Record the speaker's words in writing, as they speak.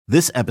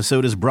This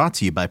episode is brought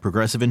to you by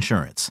Progressive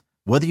Insurance.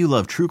 Whether you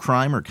love true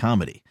crime or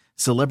comedy,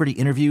 celebrity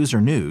interviews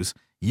or news,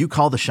 you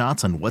call the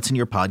shots on what's in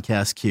your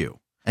podcast queue.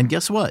 And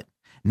guess what?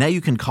 Now you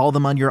can call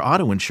them on your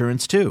auto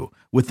insurance too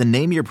with the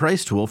Name Your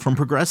Price tool from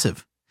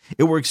Progressive.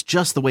 It works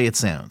just the way it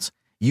sounds.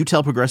 You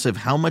tell Progressive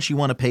how much you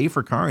want to pay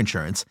for car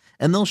insurance,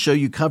 and they'll show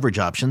you coverage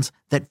options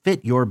that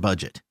fit your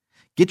budget.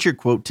 Get your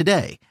quote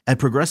today at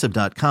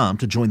Progressive.com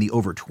to join the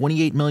over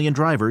 28 million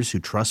drivers who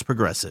trust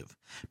Progressive.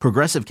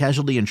 Progressive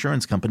Casualty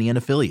Insurance Company and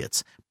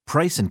Affiliates.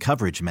 Price and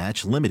coverage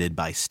match limited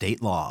by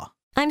state law.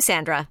 I'm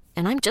Sandra,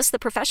 and I'm just the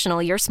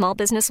professional your small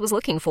business was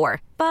looking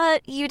for.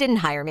 But you didn't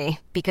hire me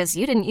because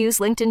you didn't use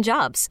LinkedIn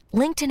Jobs.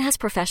 LinkedIn has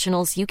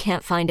professionals you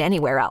can't find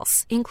anywhere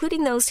else,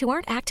 including those who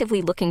aren't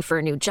actively looking for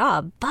a new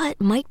job, but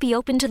might be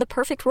open to the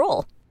perfect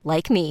role,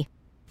 like me.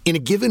 In a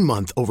given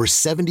month, over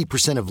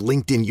 70% of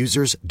LinkedIn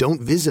users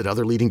don't visit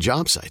other leading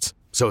job sites.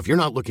 So if you're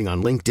not looking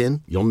on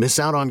LinkedIn, you'll miss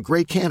out on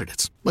great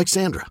candidates like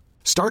Sandra.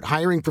 Start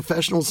hiring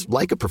professionals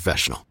like a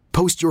professional.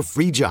 Post your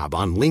free job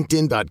on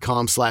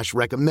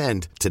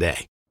linkedin.com/recommend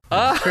today.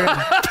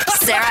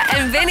 Sarah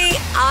and Vinnie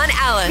on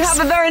Alice.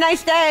 Have a very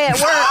nice day at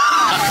work.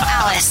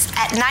 Alice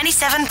at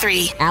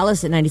 97.3.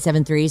 Alice at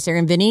 97.3. Sarah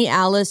and Vinnie,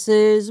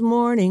 Alice's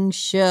morning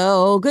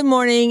show. Good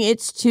morning.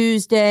 It's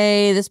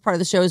Tuesday. This part of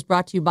the show is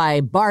brought to you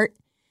by BART.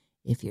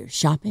 If you're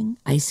shopping,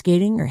 ice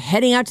skating, or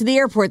heading out to the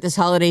airport this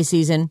holiday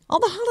season, all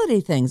the holiday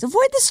things,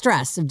 avoid the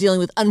stress of dealing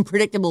with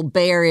unpredictable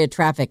Bay Area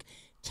traffic.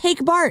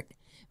 Take BART.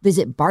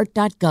 Visit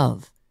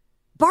BART.gov.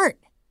 BART,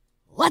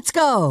 let's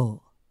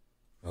go.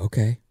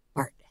 Okay.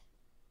 BART.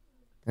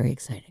 Very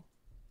exciting.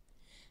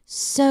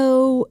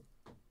 So,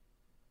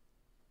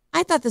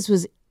 I thought this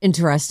was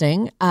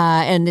interesting,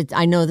 and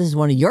I know this is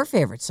one of your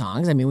favorite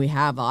songs. I mean, we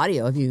have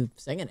audio of you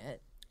singing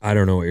it. I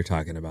don't know what you're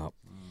talking about.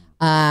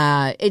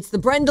 It's the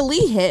Brenda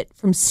Lee hit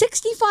from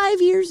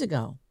 65 years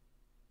ago.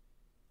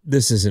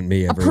 This isn't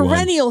me, everyone. A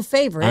perennial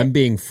favorite. I'm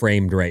being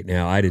framed right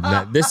now. I did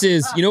not. This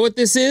is, you know what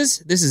this is?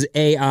 This is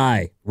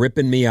AI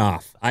ripping me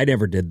off. I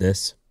never did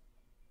this.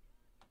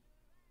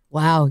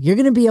 Wow, you're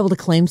going to be able to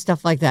claim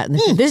stuff like that.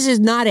 This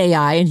is not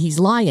AI, and he's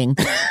lying.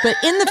 But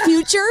in the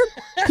future,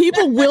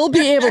 people will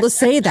be able to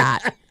say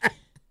that.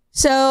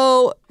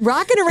 So,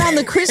 Rockin' Around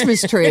the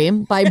Christmas Tree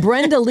by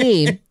Brenda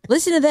Lee.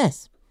 Listen to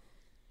this.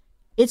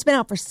 It's been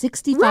out for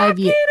 65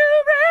 years. Rockin'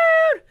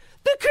 around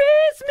the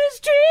Christmas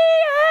tree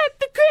at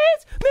the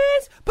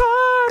Christmas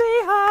party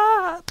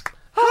hop.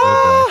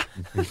 Ah,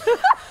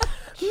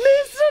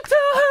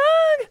 mistletoe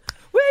hung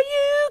where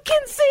you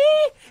can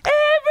see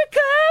every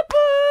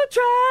couple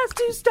tries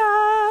to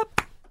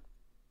stop.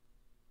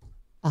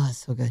 Oh,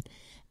 so good.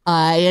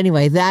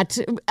 Anyway, that...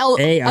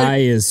 AI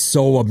is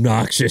so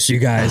obnoxious, you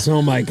guys.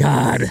 Oh, my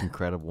God. It's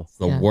incredible. It's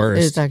the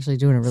worst. It's actually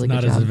doing a really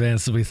good job. Not as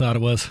advanced as we thought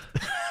it was.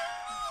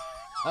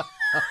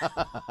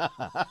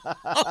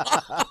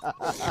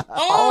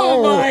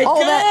 Oh my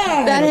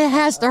God! That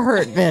has to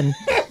hurt, Vin.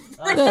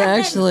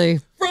 Actually,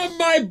 from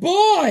my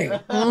boy.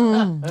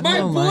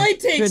 My boy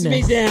takes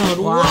me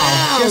down. Wow,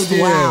 wow, just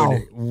dude.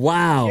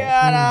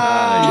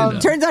 wow.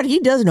 Turns out he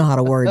does know how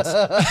to words.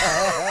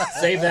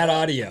 Save that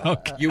audio.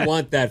 Okay. You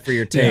want that for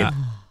your tape. Yeah.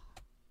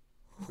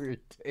 For your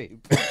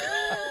tape.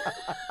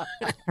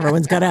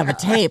 Everyone's got to have a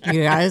tape,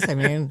 you guys. I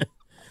mean.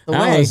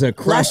 That was a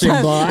crushing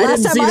blow. I didn't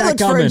see that coming. Last time I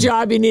looked for a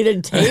job, you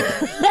needed tape.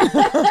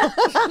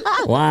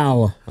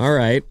 Wow. All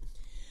right.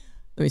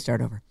 Let me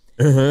start over.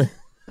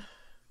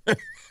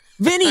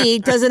 Vinnie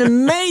does an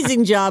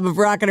amazing job of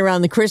rocking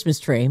around the Christmas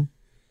tree.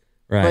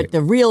 Right. But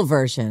the real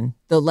version,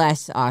 the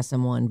less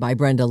awesome one by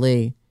Brenda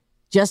Lee,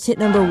 just hit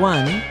number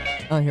 1.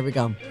 Oh, here we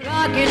go.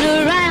 Rocking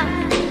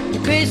around the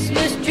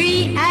Christmas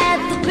tree at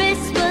the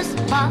Christmas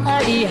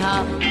party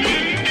hop.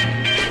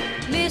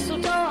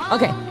 Mistletoe.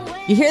 Okay.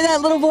 You hear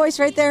that little voice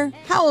right there?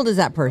 How old is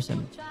that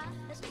person?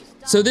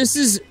 So this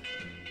is,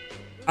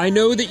 I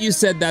know that you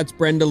said that's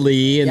Brenda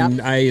Lee, and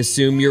Yep. I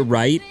assume you're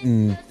right,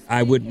 and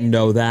I wouldn't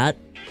know that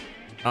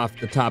off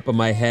the top of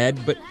my head,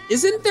 but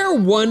isn't there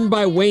one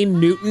by Wayne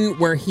Newton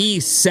where he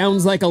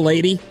sounds like a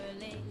lady?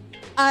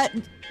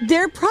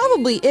 There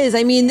probably is.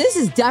 I mean, this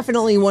is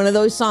definitely one of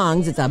those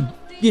songs. It's a,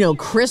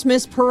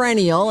 Christmas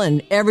perennial,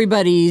 and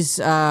everybody's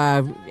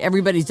done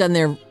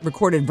their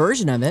recorded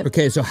version of it.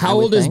 Okay, so how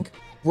old is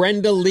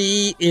Brenda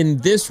Lee in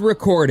this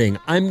recording?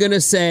 I'm going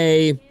to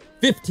say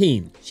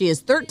 15. She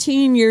is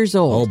 13 years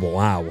old. Oh,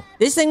 wow.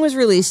 This thing was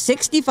released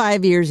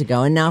 65 years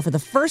ago, and now for the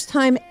first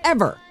time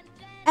ever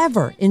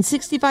in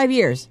 65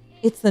 years,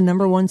 it's the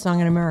number 1 song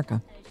in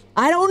America.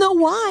 I don't know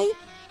why.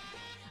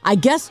 I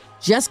guess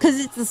just because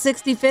it's the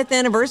 65th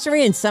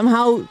anniversary and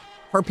somehow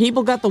her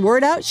people got the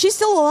word out, she's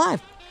still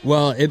alive.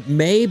 Well, it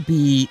may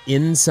be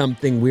in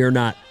something we're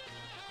not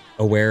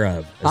aware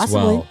of as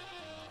Possibly. well.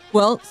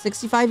 Well,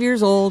 65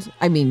 years old.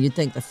 I mean, you'd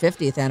think the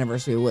 50th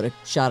anniversary would have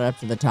shot it up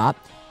to the top.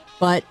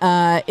 But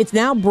it's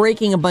now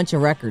breaking a bunch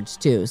of records,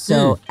 too.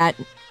 So at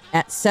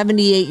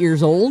 78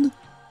 years old,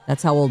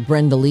 that's how old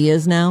Brenda Lee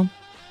is now.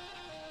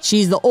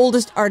 She's the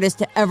oldest artist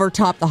to ever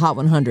top the Hot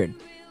 100.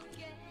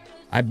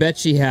 I bet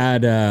she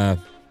had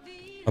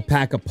a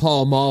pack of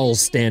Pall Malls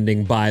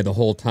standing by the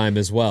whole time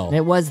as well.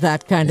 It was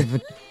that kind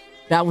of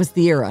that was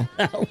the era.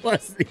 That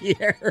was the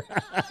era.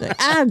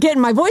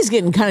 My voice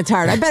getting kind of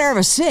tired. I better have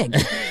a cig.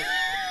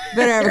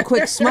 Better have a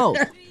quick smoke.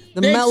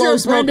 The Make mellow sure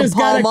smoke of Brenda's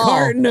Pall got Mall. a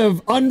carton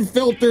of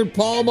unfiltered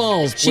Pall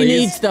Malls, please. She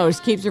needs those.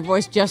 Keeps her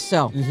voice just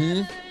so.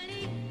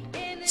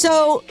 Mm-hmm.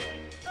 So,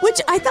 which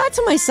I thought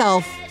to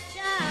myself,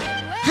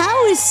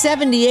 how is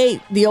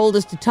 78 the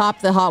oldest to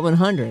top the Hot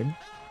 100?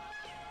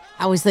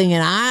 I was thinking,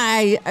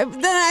 okay,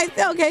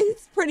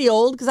 it's pretty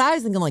old, because I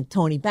was thinking like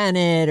Tony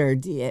Bennett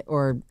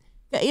or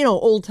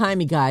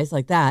old-timey guys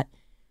like that.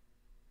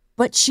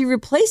 But she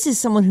replaces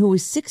someone who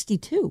was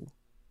 62.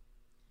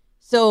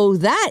 So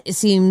that it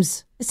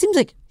seems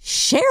like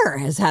Cher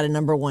has had a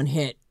number one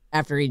hit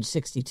after age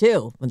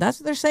 62. But that's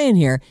what they're saying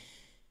here.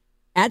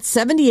 At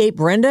 78,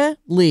 Brenda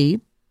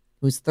Lee,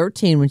 who was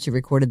 13 when she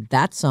recorded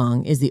that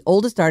song, is the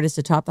oldest artist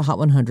to top the Hot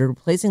 100,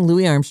 replacing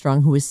Louis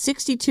Armstrong, who was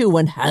 62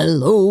 when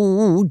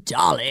Hello,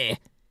 Dolly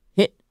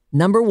hit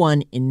number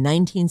one in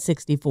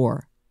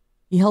 1964.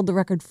 He held the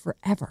record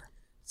forever.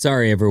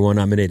 Sorry, everyone,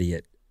 I'm an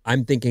idiot.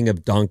 I'm thinking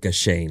of Donka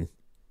Shane.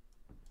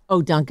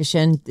 Oh, Donka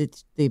Shane.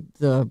 It's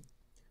the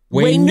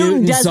Wayne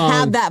Newton does song,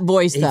 have that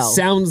voice, though. He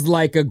sounds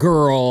like a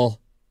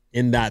girl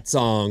in that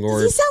song.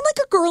 Or does he sound like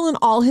a girl in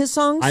all his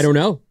songs? I don't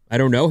know. I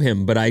don't know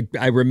him, but I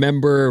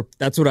remember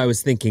that's what I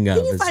was thinking of.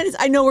 Can you find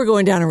I know we're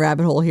going down a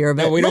rabbit hole here,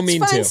 but no, we don't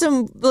mean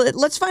to.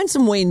 Let's find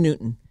some Wayne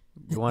Newton.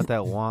 You want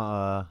that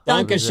one?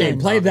 Donka Shane,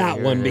 play that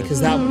one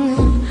because that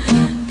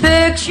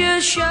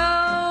Picture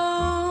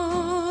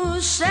show,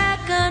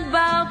 second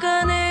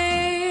balcony.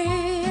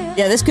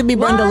 Yeah, this could be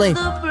Brenda Lee.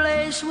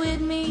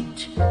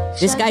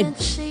 This guy,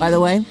 by the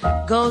way,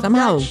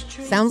 somehow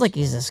sounds like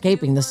he's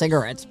escaping the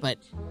cigarettes, but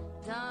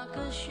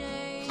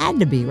had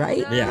to be,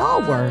 right? Yeah.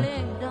 Y'all were.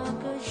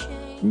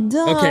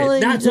 Okay,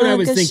 that's what I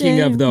was thinking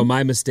of, though.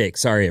 My mistake.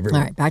 Sorry, everyone.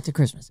 All right, back to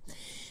Christmas.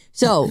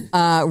 So,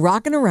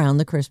 Rockin' Around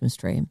the Christmas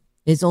Tree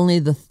is only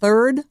the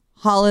third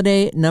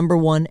holiday number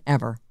one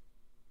ever.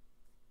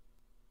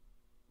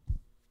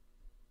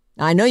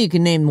 Now, I know you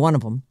can name one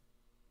of them.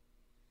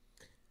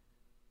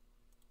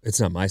 It's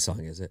not my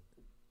song, is it?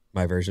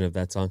 My version of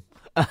that song?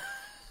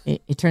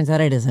 It turns out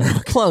it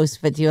isn't. Close,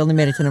 but you only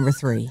made it to number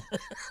 3.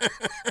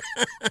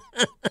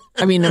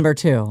 I mean, number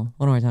 2.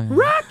 What am I talking about?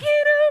 Rockin'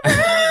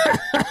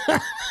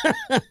 around.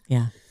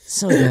 Yeah,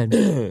 so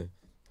good.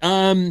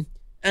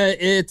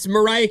 It's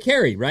Mariah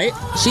Carey, right?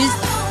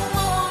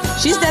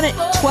 She's done it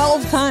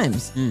 12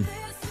 times.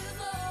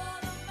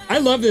 I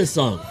love this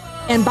song.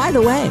 And by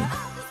the way,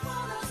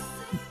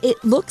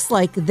 it looks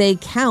like they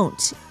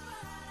count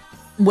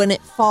when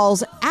it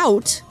falls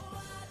out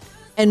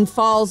and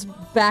falls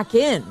back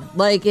in.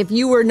 Like if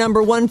you were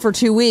number 1 for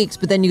 2 weeks,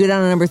 but then you go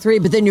down to number 3,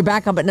 but then you're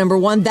back up at number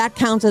 1, that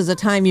counts as a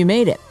time you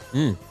made it.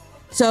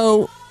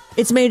 So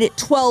it's made it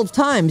 12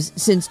 times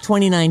since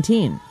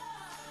 2019.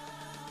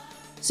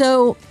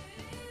 So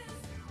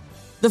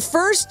the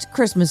first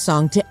Christmas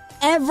song to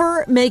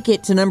ever make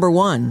it to number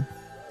 1,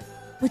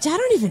 which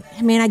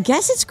I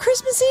guess it's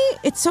Christmassy.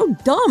 It's so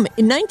dumb.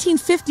 In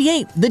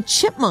 1958, the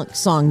Chipmunk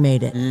song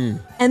made it.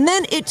 And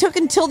then it took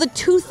until the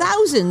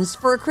 2000s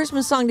for a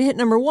Christmas song to hit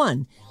number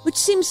 1, which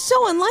seems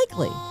so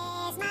unlikely.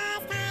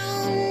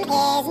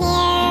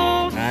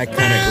 I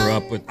kind of grew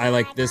up with,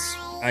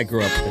 I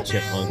grew up with the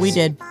Chipmunks. We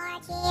did.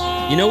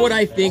 You know what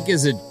I think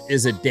is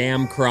a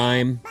damn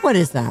crime? What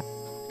is that?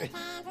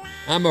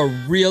 I'm a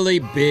really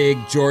big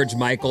George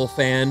Michael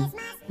fan,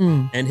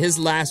 and his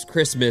Last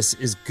Christmas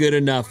is good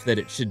enough that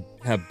it should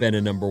have been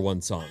a number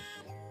 1 song.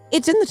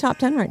 It's in the top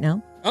 10 right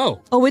now.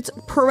 Oh, it's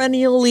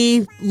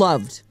perennially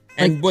loved.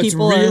 and Like,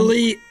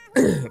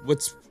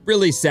 what's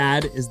really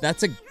sad is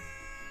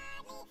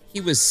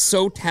he was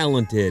so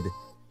talented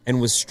and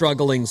was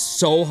struggling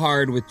so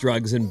hard with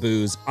drugs and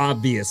booze.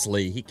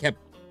 Obviously,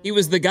 he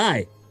was the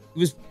guy. He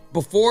was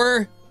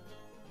before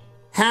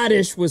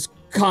Haddish was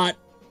caught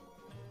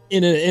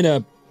in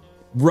a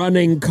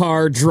running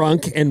car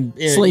drunk and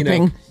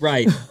sleeping.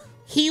 Right.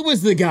 He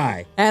was the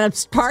guy. At a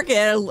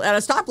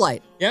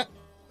stoplight. Yep.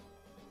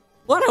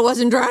 What? I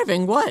wasn't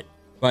driving. What?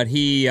 But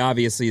he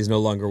obviously is no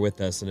longer with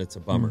us, and it's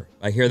a bummer.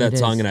 I hear that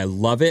song, and I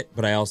love it,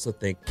 but I also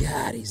think,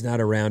 God, he's not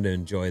around to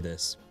enjoy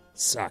this.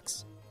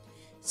 Sucks.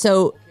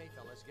 So,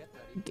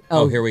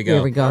 here we go.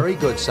 Here we go. Very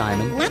good,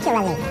 Simon.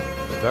 Naturally.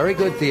 Very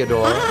good,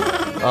 Theodore.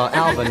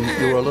 Alvin,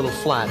 you were a little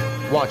flat.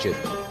 Watch it,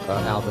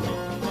 Alvin.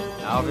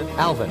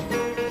 Alvin.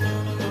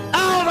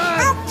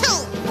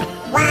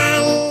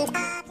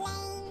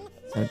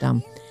 So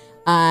dumb.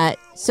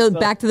 So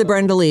back to the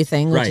Brenda Lee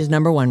thing, which is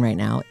number 1 right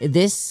now.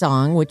 This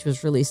song, which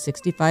was released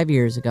 65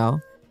 years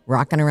ago,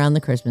 Rockin' Around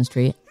the Christmas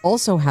Tree,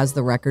 also has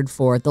the record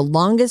for the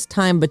longest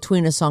time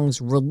between a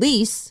song's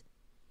release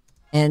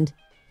and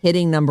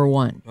hitting number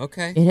 1.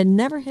 Okay. It had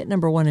never hit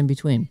number 1 in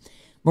between.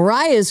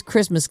 Mariah's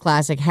Christmas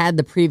classic had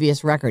the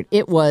previous record.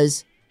 It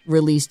was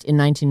released in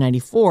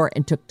 1994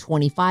 and took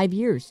 25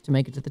 years to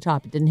make it to the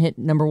top. It didn't hit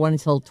number 1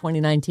 until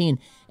 2019.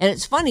 And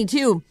it's funny,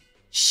 too.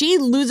 She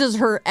loses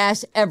her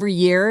ass every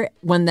year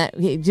when that,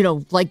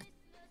 like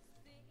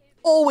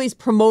always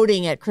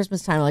promoting at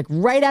Christmas time, like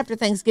right after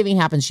Thanksgiving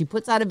happens, she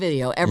puts out a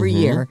video every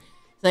year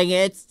saying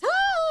it's time,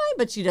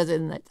 but she does it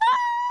in the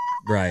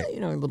Right. You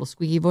know, her little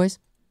squeaky voice.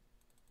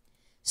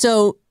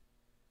 So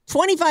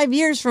 25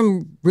 years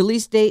from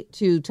release date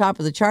to top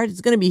of the chart,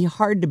 it's going to be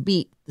hard to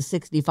beat the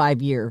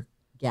 65-year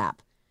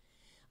gap.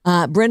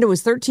 Brenda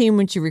was 13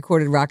 when she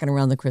recorded Rockin'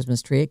 Around the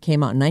Christmas Tree. It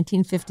came out in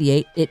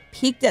 1958. It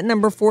peaked at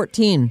number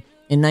 14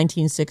 in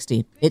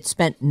 1960. It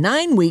spent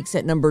 9 weeks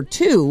at number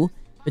 2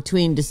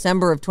 between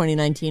December of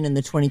 2019 and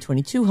the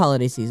 2022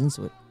 holiday season.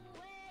 So it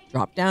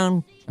dropped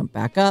down, jumped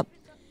back up.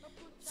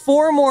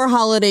 4 more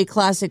holiday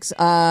classics,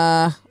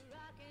 or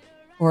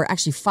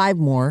actually 5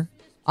 more,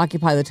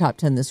 occupy the top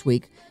 10 this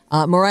week.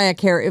 Mariah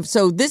Carey.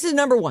 So this is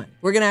number 1.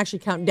 We're going to actually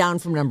count down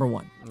from number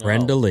 1.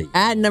 Brenda Lee.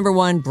 At number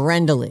 1,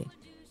 Brenda Lee.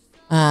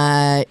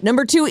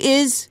 Number 2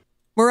 is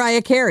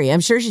Mariah Carey. I'm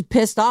sure she's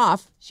pissed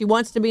off. She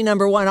wants to be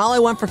number 1. All I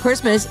want for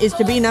Christmas is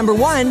to be number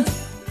 1.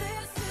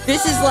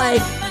 This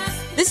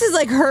is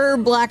like her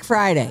Black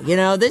Friday. You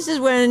know, this is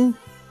when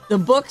the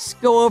books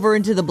go over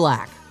into the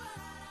black.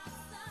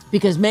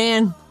 Because,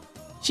 man,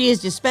 she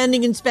is just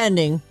spending and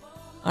spending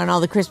on all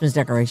the Christmas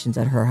decorations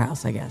at her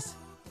house, I guess.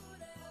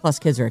 Plus,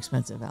 kids are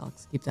expensive,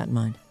 Alex. Keep that in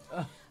mind.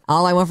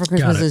 All I want for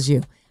Christmas is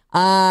you.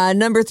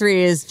 Number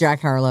 3 is Jack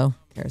Harlow.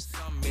 Who cares?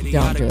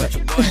 Don't do it.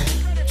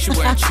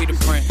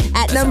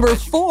 At number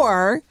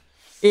 4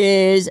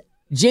 is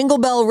Jingle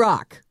Bell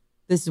Rock.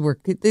 This is where,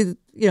 there's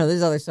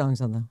other songs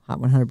on the Hot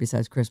 100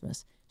 besides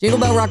Christmas. Jingle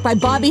Bell Rock by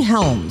Bobby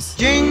Helms.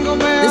 Jingle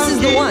bell, this is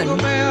the one.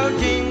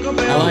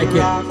 I like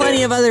it.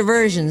 Plenty of other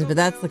versions, but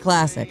that's the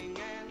classic.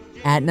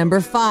 At number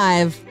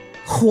 5,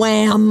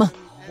 Wham.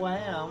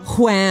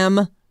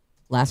 Wham.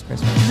 Last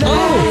Christmas.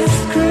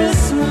 Last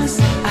Christmas,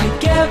 I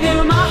gave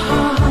you my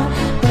heart,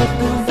 but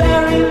the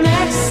very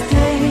next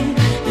day,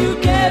 you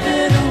gave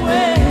it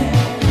away.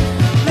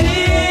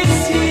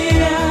 This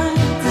year,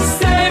 to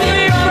save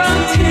me from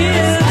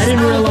tears. I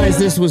didn't realize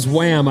this was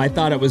Wham. I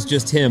thought it was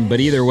just him, but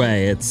either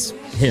way, it's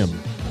him.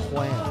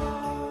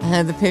 I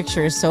have the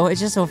pictures, so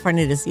it's just so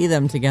funny to see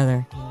them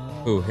together.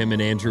 Who, him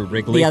and Andrew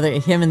Wrigley?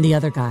 Him and the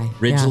other guy.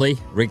 Ridgely?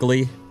 Yeah.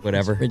 Wrigley?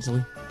 Whatever.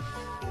 Ridgely.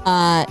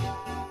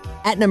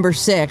 At number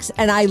 6,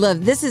 and I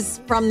love, this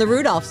is from the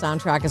Rudolph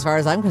soundtrack as far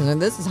as I'm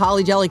concerned. This is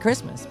Holly Jolly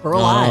Christmas,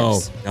 Burl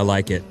Ives. Oh, I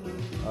like it.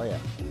 Oh, yeah.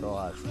 Burl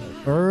Ives.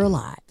 Burl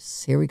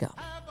Ives. Here we go.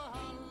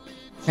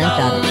 Crank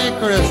that up. Jolly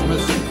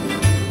Christmas,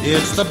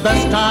 it's the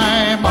best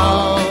time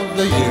of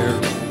the year.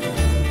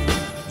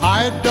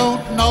 I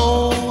don't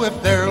know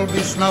if there'll be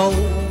snow,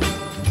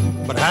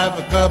 but have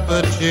a cup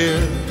of cheer.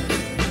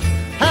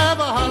 Have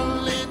a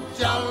holly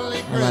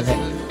jolly Christmas.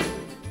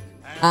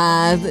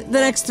 I love it. The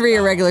next 3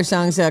 are regular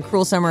songs.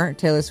 Cruel Summer,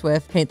 Taylor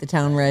Swift, Paint the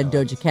Town Red,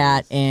 Doja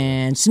Cat,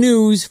 and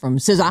Snooze from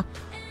SZA.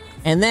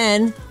 And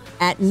then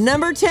at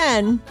number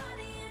 10,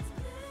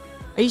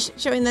 are you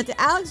showing that to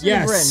Alex or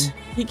yes. Bryn?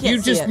 He can't You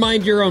see just it.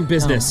 mind your own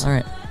business. Oh, all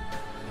right.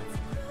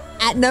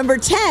 At number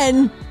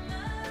 10,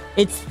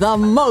 it's the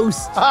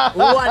most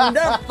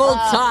wonderful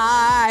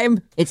time.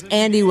 It's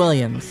Andy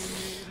Williams.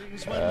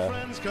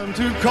 Friends come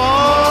to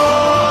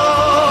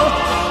call.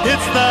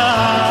 It's the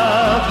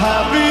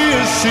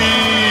happiest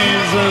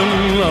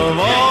season of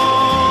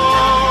all.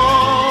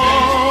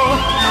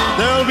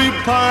 There'll be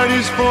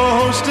parties for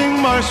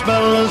hosting,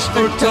 marshmallows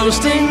for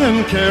toasting,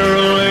 and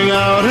caroling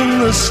out in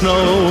the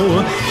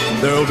snow.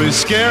 There'll be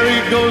scary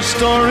ghost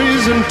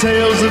stories and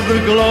tales of the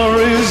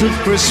glories of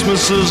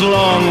Christmases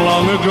long,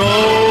 long ago.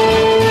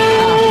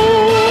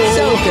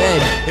 So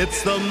good.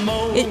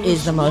 It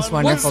is the most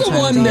wonderful What's the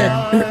time one of year.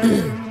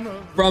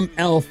 that from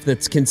Elf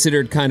that's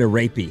considered kind of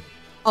rapey?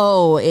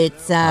 Oh,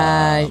 it's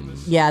the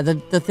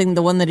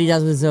one that he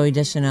does with Zooey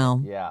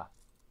Deschanel. Yeah.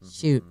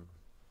 Shoot.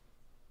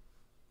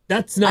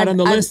 That's not on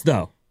the list,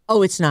 though.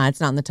 Oh, it's not. It's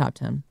not in the top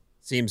 10.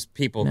 Seems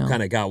people No.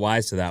 kind of got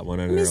wise to that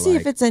one. And Let me they're see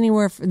like, if it's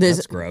anywhere.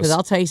 That's gross. Because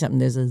I'll tell you something.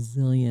 There's a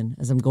zillion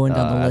as I'm going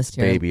down the list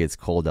here. Baby, it's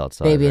cold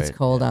outside. Baby, right? it's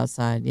cold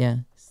outside. Yeah.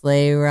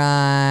 Sleigh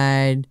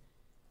Ride.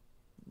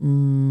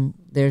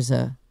 There's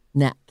a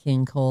Nat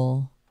King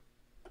Cole.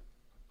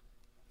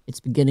 It's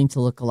beginning to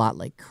look a lot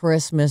like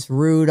Christmas.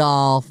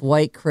 Rudolph,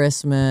 White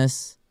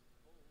Christmas.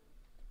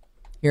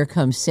 Here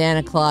comes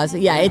Santa Claus.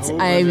 Yeah, it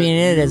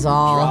is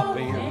all.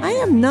 I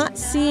am not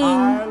seeing.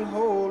 I'll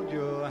hold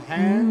your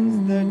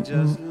hands, they're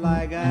just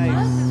like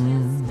ice.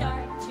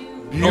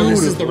 Oh,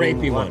 this is the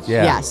rapey one.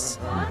 Yeah. Yes.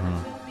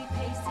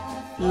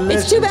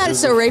 It's too bad it's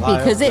so rapey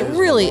because it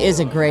really is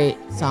a great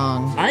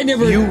song. I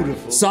never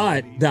saw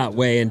it that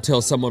way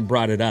until someone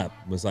brought it up.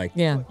 Was like,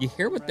 Yeah. you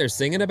hear what they're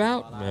singing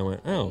about? And I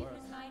went, oh,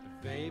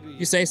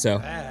 you say so.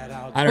 I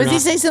don't Does know. he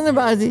say something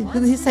about?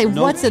 Does he say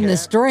what's in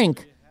this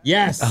drink?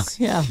 Yes.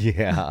 Yeah.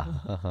 Yeah.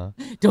 Uh-huh.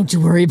 Don't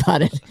you worry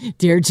about it,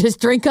 dear. Just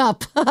drink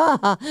up.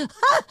 Bill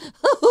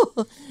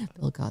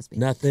Cosby.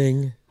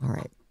 Nothing. All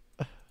right.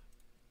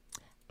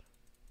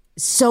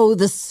 So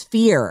the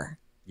Sphere.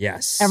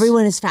 Yes.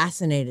 Everyone is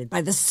fascinated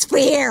by the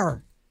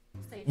Sphere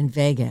in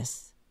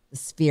Vegas. The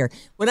Sphere.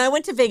 When I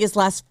went to Vegas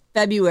last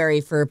February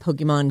for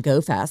Pokemon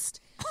Go Fest,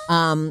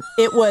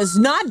 It was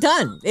not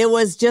done. It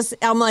was just,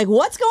 I'm like,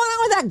 what's going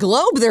on with that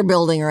globe they're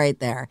building right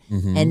there?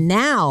 Mm-hmm. And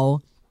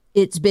now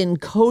it's been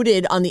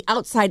coated on the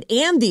outside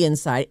and the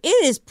inside.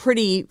 It is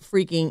pretty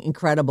freaking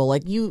incredible.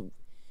 Like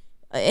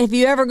if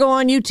you ever go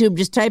on YouTube,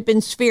 just type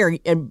in sphere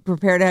and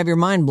prepare to have your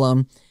mind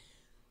blown.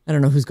 I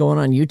don't know who's going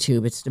on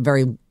YouTube. It's a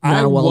very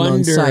not a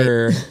well-known site. I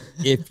wonder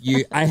if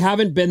I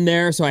haven't been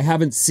there, so I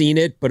haven't seen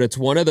it, but it's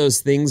one of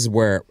those things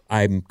where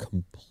I'm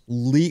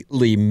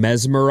completely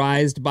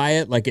mesmerized by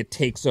it. Like it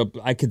takes up,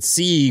 I could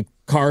see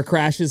car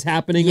crashes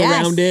happening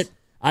around it.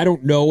 I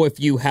don't know if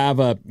you have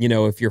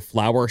if your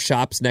flower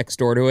shop's next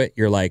door to it,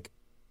 you're like,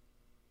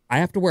 I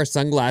have to wear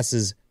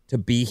sunglasses to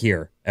be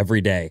here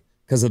every day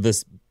because of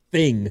this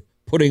thing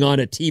putting on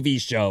a TV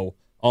show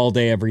all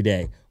day, every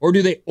day. Or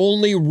do they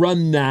only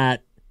run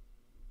that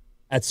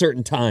at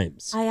certain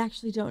times? I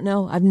actually don't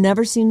know. I've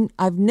never seen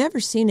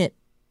it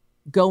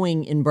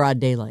going in broad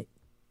daylight.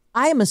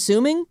 I am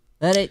assuming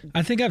that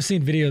I think I've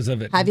seen videos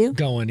of it. Have you?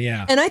 Going,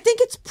 yeah. And I think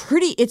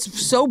it's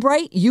so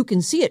bright you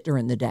can see it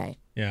during the day.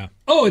 Yeah.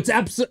 Oh,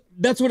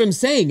 that's what I'm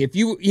saying. If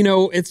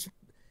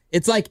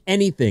it's like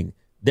anything.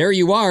 There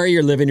you are,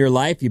 you're living your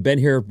life. You've been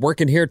here,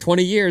 working here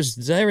 20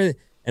 years, and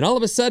all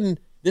of a sudden,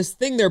 this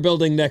thing they're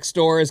building next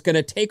door is going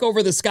to take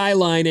over the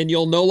skyline, and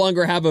you'll no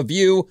longer have a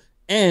view.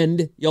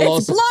 And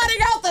it's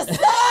blotting out the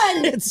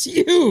sun. It's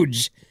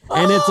huge.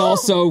 And it's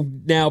also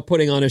now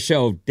putting on a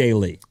show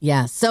daily.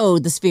 Yeah. So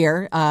the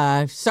Sphere,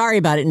 sorry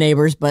about it,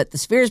 neighbors, but the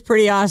Sphere is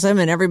pretty awesome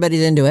and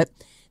everybody's into it.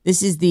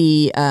 This is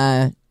the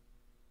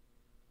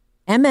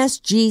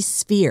MSG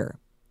Sphere.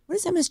 What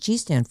does MSG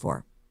stand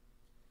for?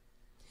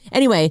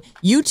 Anyway,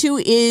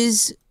 U2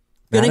 is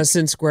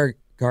Madison Square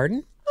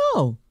Garden?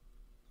 Oh.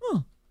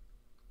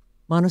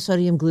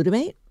 Monosodium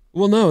glutamate?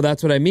 Well, no,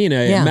 that's what I mean.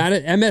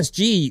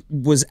 MSG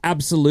was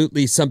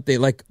absolutely something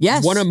like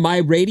one of my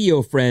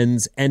radio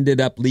friends ended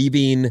up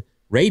leaving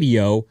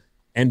radio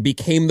and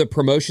became the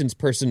promotions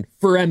person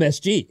for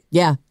MSG.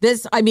 Yeah.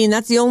 That's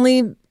the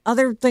only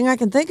other thing I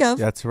can think of.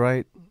 That's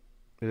right.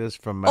 It is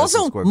from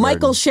Madison also, Square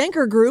Michael Garden.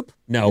 Schenker Group.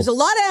 No. There's a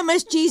lot of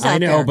MSGs out there. I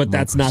know, but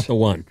that's not the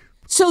one.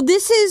 So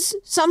this is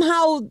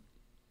somehow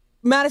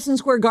Madison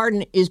Square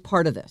Garden is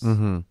part of this.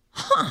 Mm-hmm.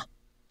 Huh.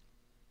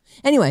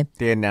 Anyway.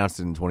 They announced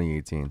it in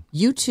 2018.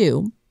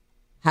 U2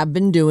 have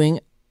been doing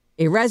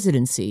a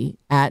residency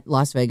at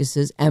Las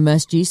Vegas's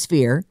MSG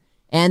Sphere,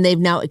 and they've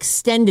now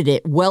extended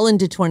it well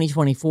into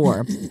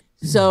 2024.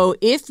 So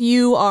if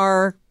you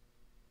are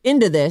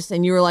into this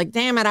and you were like,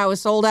 damn it, I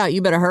was sold out,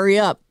 you better hurry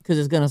up because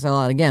it's going to sell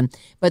out again.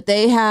 But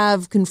they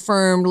have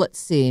confirmed, let's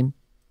see,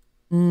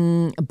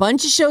 a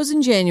bunch of shows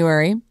in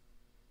January,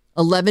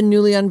 11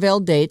 newly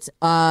unveiled dates.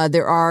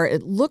 There are,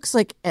 it looks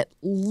like at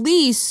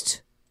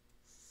least...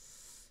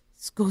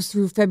 This goes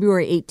through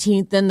February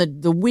 18th, then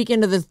the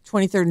weekend of the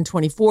 23rd and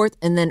 24th,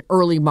 and then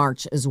early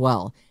March as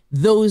well.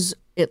 Those,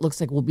 it looks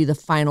like, will be the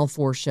final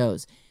 4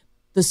 shows.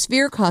 The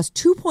Sphere cost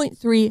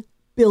 $2.3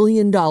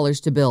 billion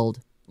to build.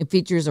 It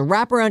features a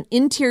wraparound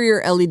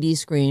interior LED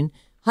screen,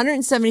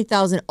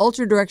 170,000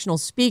 ultra-directional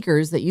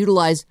speakers that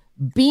utilize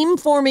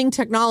beamforming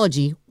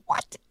technology.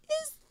 What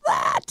is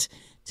that?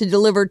 To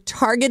deliver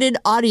targeted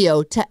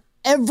audio to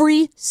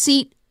every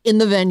seat in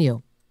the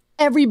venue.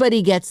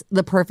 Everybody gets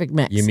the perfect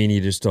mix. You mean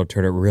you just don't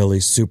turn it really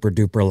super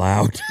duper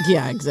loud?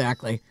 Yeah,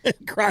 exactly.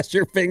 Cross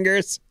your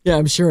fingers. Yeah,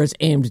 I'm sure it's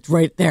aimed. It's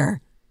right there.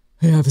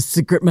 I have a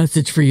secret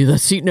message for you. The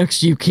seat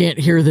next to you can't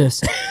hear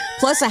this.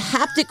 Plus a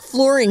haptic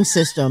flooring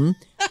system.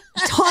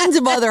 Tons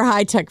of other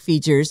high-tech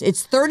features.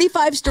 It's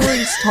 35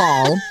 stories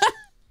tall.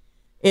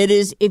 It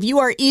is, if you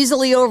are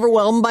easily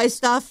overwhelmed by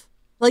stuff,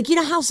 like, you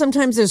know how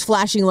sometimes there's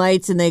flashing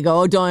lights and they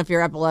go, if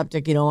you're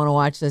epileptic, you don't want to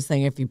watch this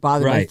thing if you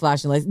bother by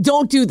flashing lights.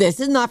 Don't do this.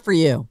 This is not for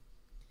you.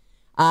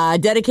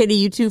 Dedicated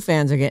U2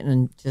 fans are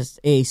getting just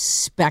a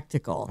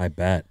spectacle. I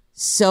bet.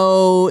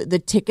 So the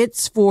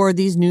tickets for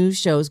these new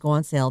shows go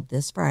on sale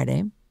this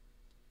Friday.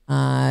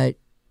 I'm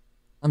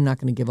not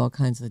going to give all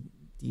kinds of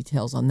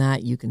details on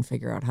that. You can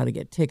figure out how to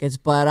get tickets.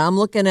 But I'm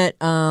looking at,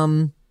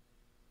 I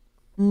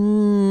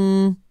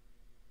don't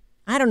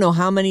know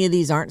how many of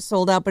these aren't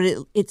sold out, but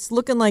it's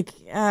looking like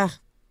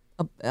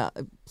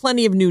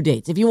plenty of new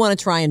dates. If you want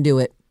to try and do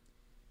it,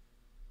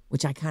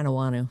 which I kind of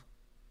want to.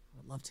 I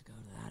would love to go.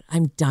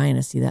 I'm dying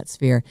to see that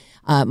Sphere.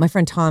 My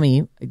friend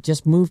Tommy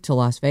just moved to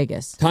Las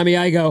Vegas. Tommy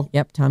Igo.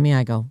 Yep, Tommy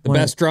Igo. The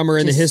best drummer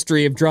in the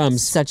history of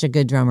drums. Such a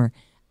good drummer.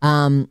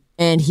 And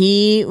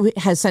he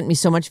has sent me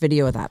so much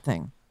video of that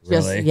thing.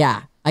 Really?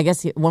 Yeah. I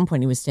guess at one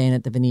point he was staying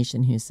at the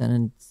Venetian. He was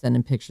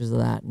sending pictures of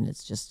that, and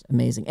it's just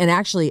amazing. And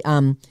actually,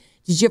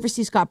 did you ever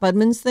see Scott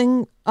Budman's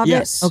thing of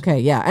Yes. it? Okay,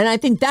 yeah. And I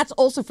think that's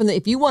also from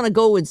if you want to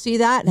go and see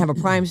that and have a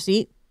prime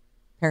seat,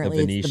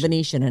 apparently it's the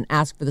Venetian, and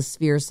ask for the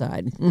Sphere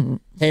side.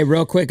 Hey,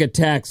 real quick, a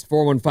text,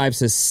 415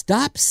 says,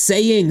 stop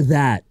saying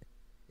that.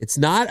 It's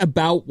not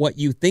about what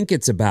you think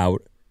it's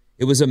about.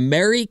 It was a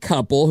married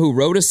couple who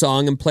wrote a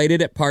song and played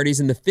it at parties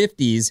in the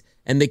 50s,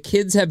 and the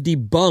kids have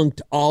debunked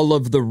all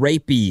of the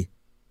rapey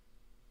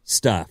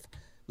stuff.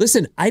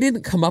 Listen, I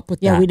didn't come up with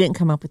that. Yeah, we didn't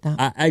come up with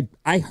that.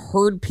 I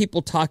heard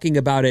people talking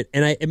about it,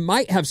 and it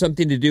might have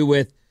something to do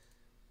with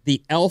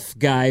the elf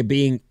guy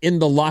being in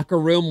the locker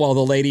room while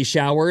the lady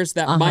showers.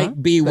 That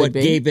might be what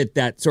gave it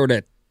that sort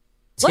of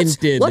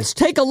tinted. Let's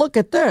take a look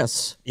at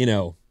this.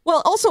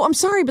 Well, also, I'm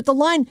sorry, but the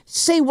line,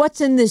 say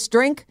what's in this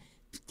drink,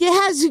 it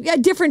has a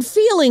different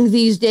feeling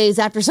these days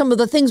after some of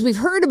the things we've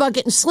heard about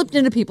getting slipped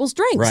into people's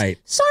drinks. Right.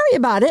 Sorry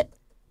about it.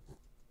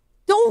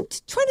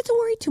 Don't try not to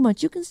worry too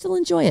much. You can still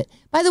enjoy it.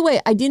 By the way,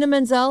 Idina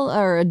Menzel,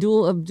 or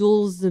Abdul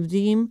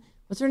Dazeem,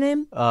 what's her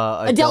name?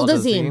 Adele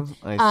Dazeem.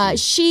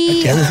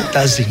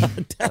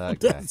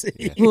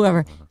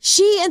 Whoever.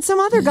 She and some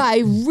other guy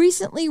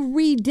recently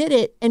redid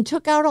it and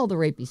took out all the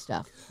rapey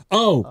stuff.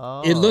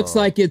 Oh, it looks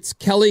like it's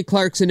Kelly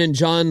Clarkson and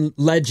John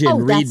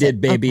Legend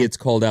redid Baby It's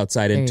Cold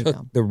Outside and took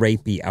the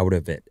rapey out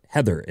of it.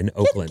 Heather in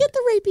Oakland. Get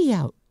the rapey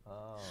out.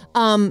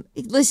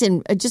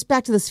 Listen, just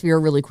back to the Sphere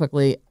really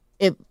quickly.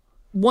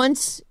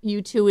 Once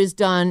U2 is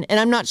done, and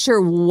I'm not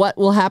sure what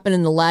will happen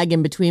in the lag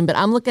in between, but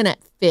I'm looking at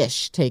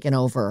Fish taking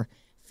over.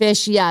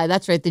 Fish, yeah,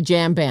 that's right, the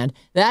jam band.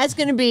 That's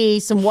going to be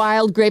some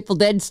wild Grateful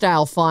Dead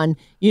style fun.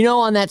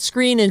 On that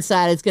screen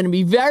inside, it's going to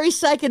be very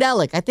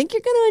psychedelic. I think you're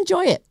going to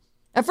enjoy it.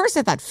 At first,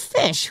 I thought,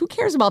 Fish, who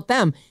cares about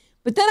them?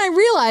 But then I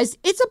realized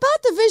it's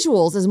about the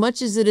visuals as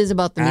much as it is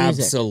about the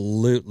music.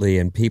 Absolutely,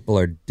 and people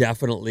are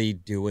definitely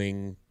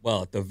doing,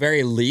 well, at the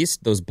very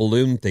least, those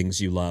balloon things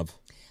you love.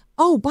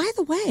 Oh, by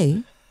the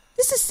way,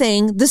 this is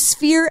saying the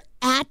Sphere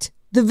at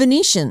the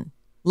Venetian,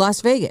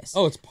 Las Vegas.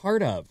 Oh, it's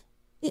part of.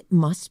 It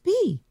must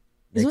be.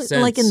 Makes Is it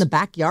like in the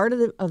backyard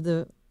of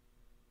the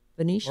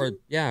Venetian?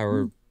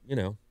 Or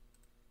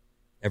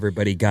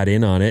everybody got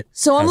in on it.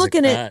 So I'm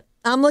looking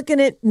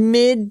at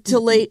mid to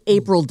late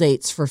April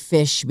dates for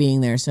Fish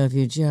being there. So if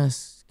you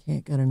just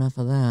can't get enough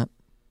of that.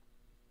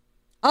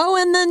 Oh,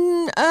 and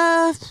then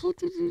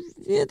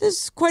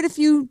there's quite a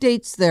few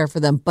dates there for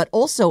them, but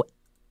also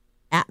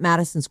at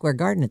Madison Square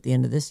Garden at the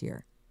end of this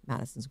year.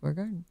 Madison Square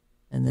Garden.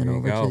 And then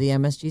over to the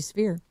MSG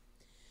Sphere.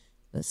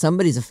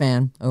 Somebody's a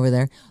fan over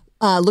there.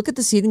 Look at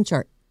the seating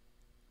chart.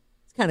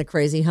 It's kind of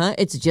crazy, huh?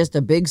 It's just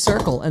a big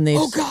circle. And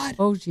oh, God.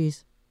 Oh,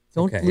 geez.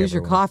 Don't lose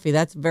your coffee.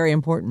 That's very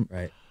important.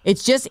 Right.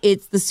 It's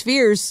the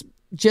Sphere's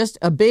just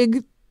a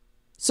big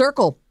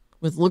circle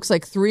with looks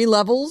like 3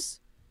 levels.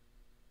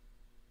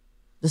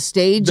 The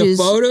stage The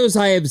photos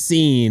I have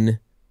seen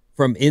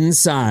from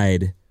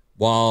inside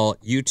while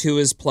U2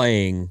 is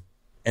playing,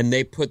 and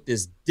they put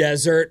this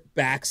desert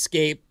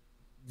backscape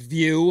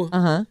view,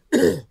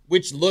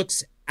 which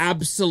looks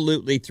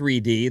absolutely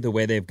 3D, the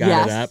way they've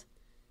got it up.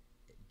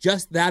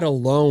 Just that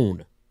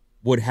alone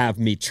would have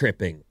me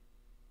tripping.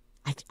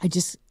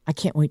 I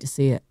can't wait to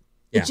see it.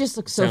 Yeah, it just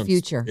looks so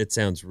future. It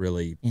sounds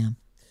really,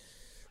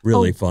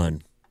 really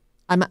fun.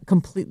 I'm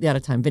completely out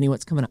of time. Vinny,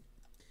 what's coming up?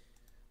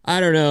 I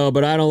don't know,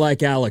 but I don't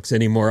like Alex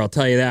anymore. I'll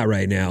tell you that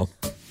right now.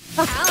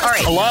 All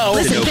right. Hello.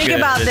 Listen, think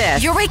about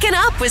this. You're waking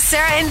up with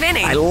Sarah and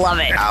Vinny. I love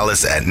it.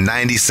 Alice at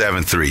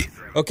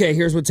 97.3. Okay,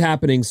 here's what's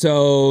happening.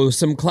 So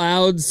some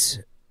clouds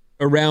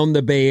around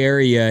the Bay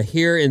Area.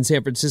 Here in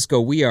San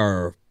Francisco,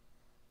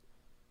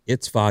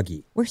 it's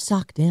foggy. We're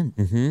socked in.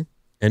 Mm-hmm.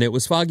 And it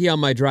was foggy on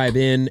my drive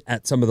in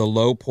at some of the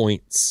low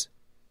points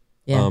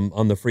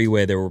on the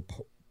freeway. There were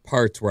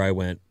parts where I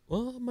went,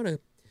 well, I'm going to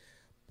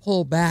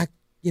pull back,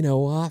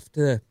 off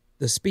to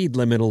the speed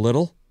limit a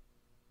little,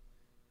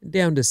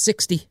 down to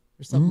 60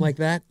 or something like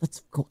that.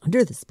 Let's go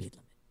under the speed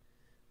limit.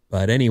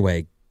 But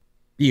anyway,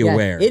 be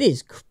aware.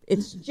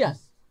 It's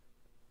just.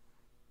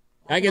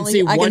 I can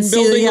see one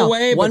building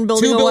away, but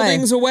two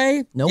buildings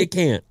away, nope. You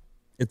can't.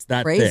 It's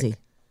that crazy. Thick.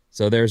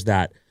 So there's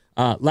that.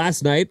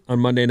 Last night on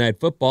Monday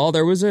Night Football,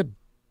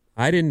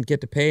 I didn't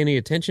get to pay any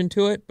attention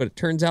to it, but it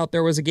turns out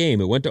there was a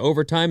game. It went to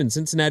overtime and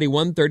Cincinnati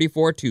won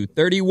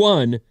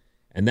 34-31,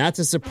 and that's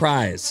a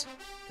surprise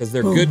because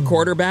their good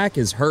quarterback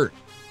is hurt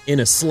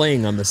in a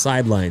sling on the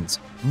sidelines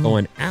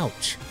going,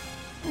 ouch.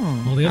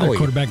 Well, the other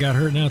quarterback got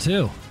hurt now,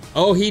 too.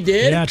 Oh, he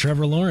did? Yeah,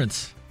 Trevor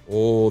Lawrence.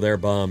 Oh, they're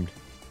bummed.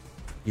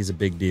 He's a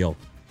big deal.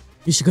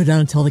 You should go down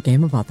and tell the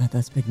game about that.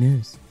 That's big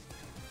news.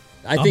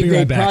 I think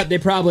they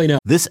probably know.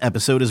 This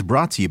episode is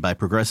brought to you by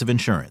Progressive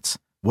Insurance.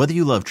 Whether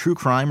you love true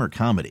crime or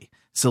comedy,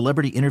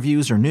 celebrity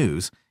interviews or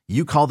news,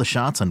 you call the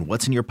shots on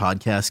what's in your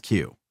podcast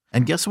queue.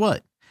 And guess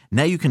what?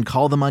 Now you can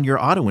call them on your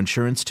auto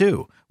insurance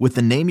too with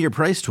the Name Your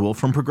Price tool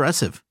from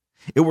Progressive.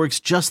 It works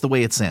just the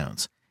way it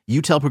sounds.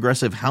 You tell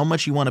Progressive how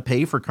much you want to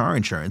pay for car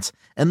insurance,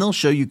 and they'll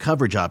show you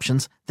coverage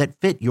options that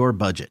fit your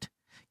budget.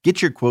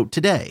 Get your quote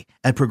today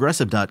at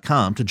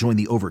Progressive.com to join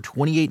the over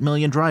 28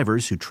 million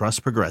drivers who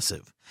trust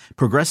Progressive.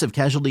 Progressive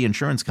Casualty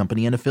Insurance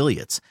Company and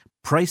Affiliates.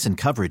 Price and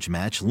coverage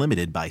match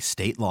limited by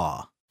state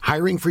law.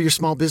 Hiring for your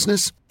small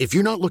business? If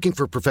you're not looking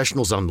for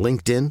professionals on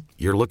LinkedIn,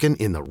 you're looking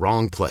in the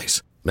wrong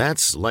place.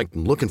 That's like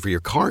looking for your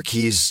car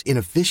keys in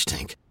a fish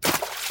tank.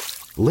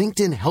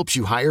 LinkedIn helps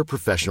you hire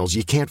professionals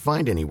you can't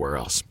find anywhere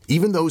else,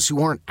 even those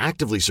who aren't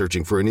actively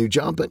searching for a new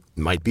job but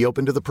might be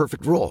open to the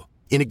perfect role.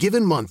 In a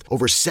given month,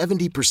 over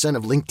 70%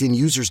 of LinkedIn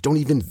users don't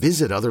even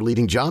visit other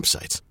leading job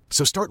sites.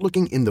 So start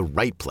looking in the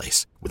right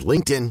place. With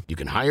LinkedIn, you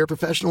can hire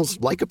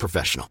professionals like a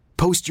professional.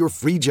 Post your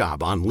free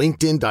job on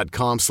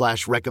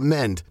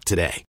linkedin.com/recommend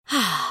today.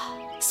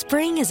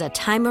 Spring is a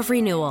time of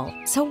renewal,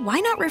 so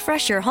why not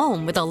refresh your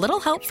home with a little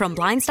help from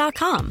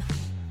Blinds.com?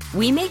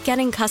 We make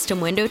getting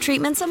custom window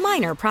treatments a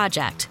minor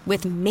project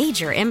with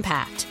major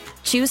impact.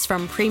 Choose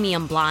from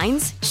premium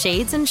blinds,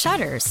 shades, and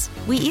shutters.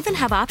 We even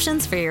have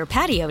options for your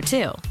patio,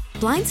 too.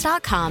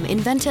 Blinds.com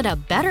invented a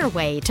better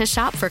way to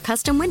shop for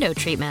custom window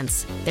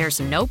treatments. There's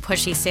no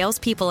pushy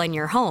salespeople in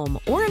your home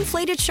or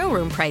inflated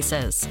showroom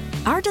prices.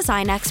 Our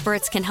design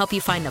experts can help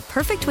you find the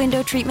perfect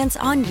window treatments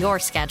on your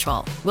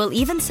schedule. We'll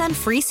even send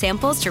free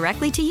samples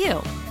directly to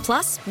you.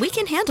 Plus, we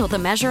can handle the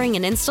measuring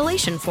and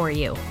installation for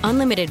you.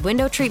 Unlimited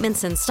window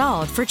treatments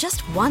installed for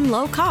just one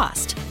low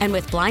cost. And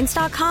with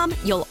Blinds.com,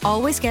 you'll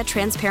always get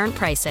transparent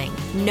pricing.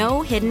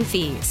 No hidden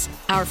fees.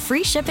 Our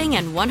free shipping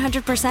and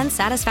 100%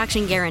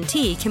 satisfaction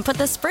guarantee can put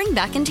the spring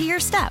back into your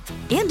step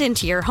and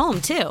into your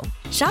home, too.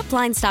 Shop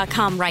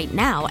Blinds.com right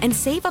now and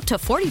save up to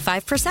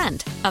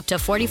 45%. Up to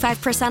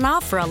 45%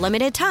 off for a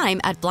limited time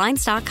at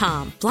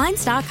Blinds.com.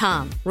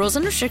 Blinds.com. Rules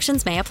and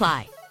restrictions may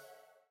apply.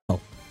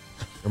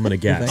 I'm going to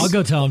guess. I'll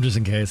go tell him just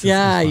in case.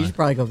 Yeah, you should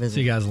probably go visit.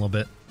 See you guys in a little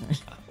bit.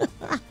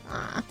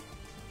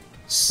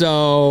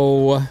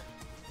 So,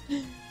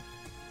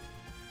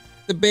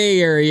 the Bay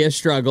Area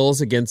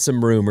struggles against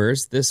some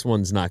rumors. This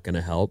one's not going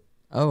to help.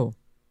 Oh.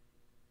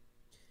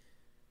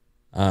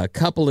 A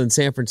couple in the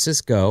San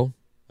Francisco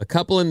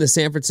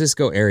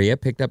area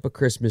picked up a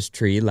Christmas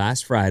tree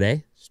last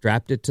Friday,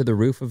 strapped it to the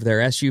roof of their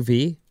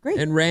SUV,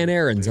 and ran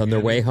errands on their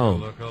way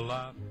home.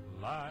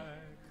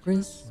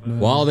 Christmas.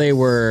 While they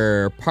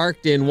were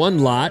parked in one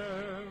lot,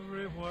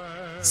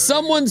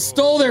 someone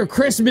stole their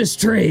Christmas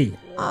tree.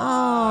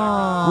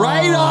 Oh.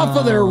 Right off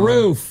of their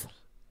roof.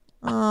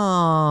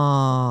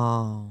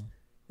 Oh.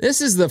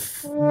 This is the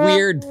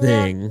weird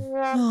thing.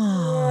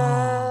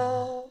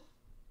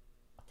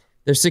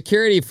 There's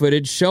security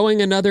footage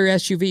showing another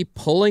SUV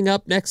pulling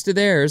up next to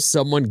theirs.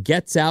 Someone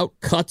gets out,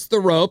 cuts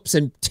the ropes,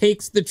 and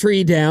takes the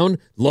tree down,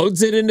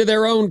 loads it into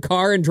their own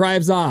car, and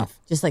drives off.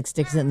 Just like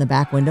sticks it in the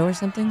back window or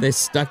something? They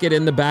stuck it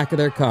in the back of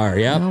their car,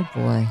 yep. Oh,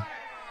 boy.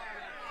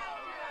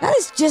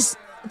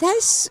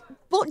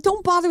 Well,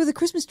 don't bother with a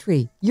Christmas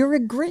tree. You're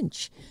a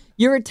Grinch.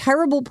 You're a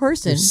terrible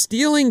person. They're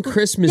stealing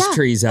Christmas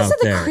trees out there.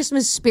 That's not the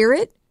Christmas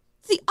spirit.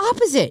 It's the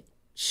opposite.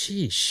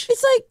 Sheesh.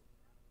 It's like,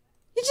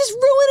 you're just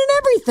ruining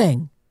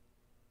everything.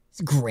 It's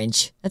a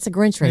Grinch. That's a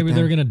Grinch right there. Maybe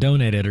they're going to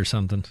donate it or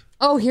something.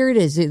 Oh, here it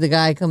is. The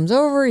guy comes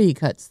over. He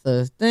cuts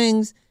the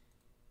things.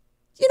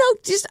 You know,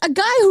 just a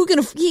guy who can,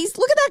 look at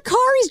that car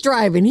he's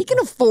driving. He can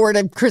afford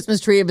a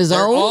Christmas tree of his own.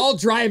 They're all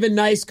driving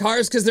nice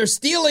cars because they're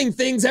stealing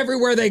things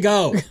everywhere they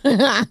go.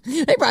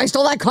 They probably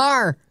stole that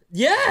car.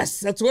 Yes,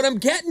 that's what I'm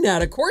getting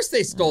at. Of course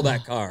they stole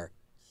that car.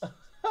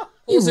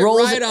 Rolls it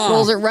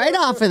right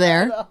off of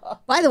there.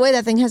 By the way,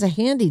 that thing has a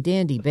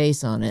handy-dandy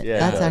base on it. Yeah,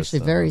 that's actually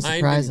very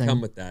surprising. I didn't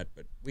come with that,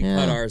 but we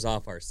cut ours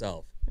off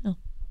ourselves. Yeah.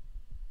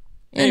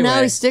 Anyway, and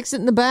now he sticks it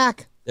in the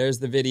back. There's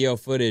the video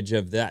footage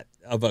of that,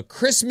 of a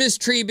Christmas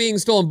tree being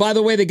stolen. By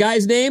the way, the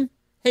guy's name?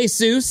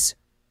 Jesus.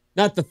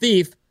 Not the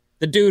thief,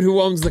 the dude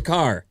who owns the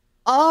car.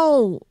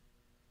 Oh.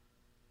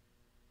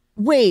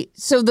 Wait,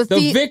 so the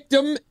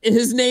victim,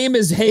 his name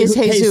is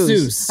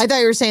Jesus. I thought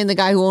you were saying the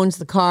guy who owns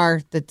the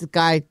car that the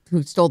guy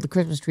who stole the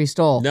Christmas tree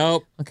stole.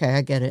 Nope. Okay,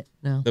 I get it.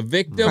 No. The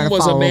victim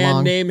was a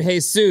man named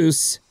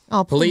Jesus.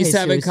 Oh, Police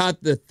haven't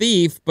caught the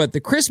thief, but the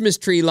Christmas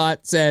tree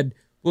lot said,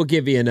 we'll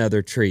give you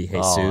another tree,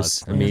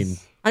 Jesus. I mean,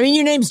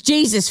 your name's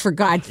Jesus, for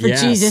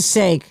Jesus'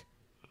 sake.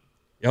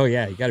 Oh,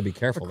 yeah, you got to be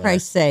careful. For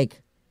Christ's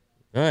sake.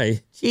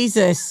 Hey.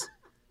 Jesus.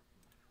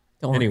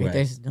 Don't anyway. worry,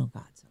 there's no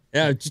God.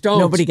 Yeah, just don't.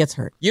 Nobody gets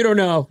hurt. You don't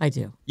know. I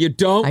do. You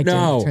don't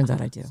know. Do. Turns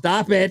out I do.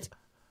 Stop it.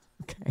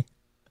 Okay.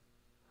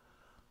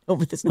 Oh,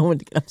 but there's no one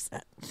to get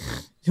upset.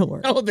 Don't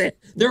worry. Oh, there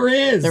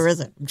is. There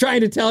isn't. I'm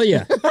trying to tell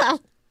you.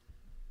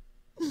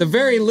 The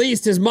very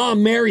least, his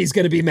mom Mary's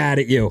going to be mad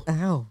at you.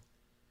 Ow.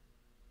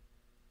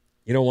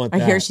 You don't want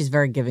that. I hear she's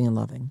very giving and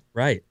loving.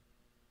 Right.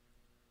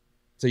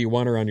 So you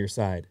want her on your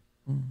side.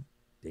 Mm.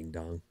 Ding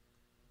dong.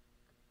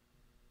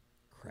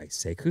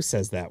 Christ's sake, who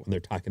says that when they're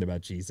talking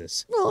about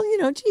Jesus? Well,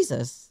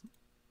 Jesus.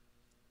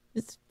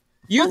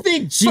 You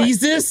think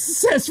Jesus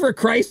says for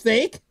Christ's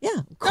sake? Yeah,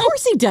 of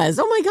course he does.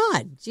 Oh my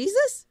God,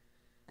 Jesus?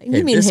 You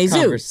Hey, mean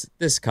Jesus?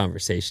 This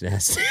conversation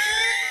has to...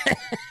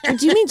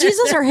 Do you mean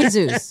Jesus or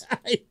Jesus?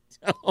 I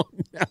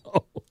don't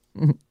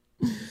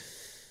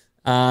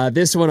know.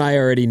 This one I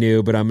already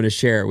knew, but I'm going to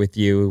share it with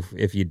you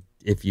if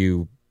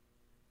you...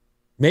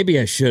 Maybe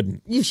I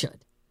shouldn't. You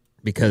should.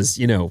 Because,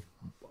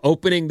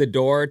 opening the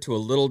door to a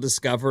little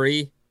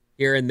discovery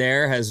here and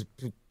there has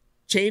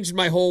changed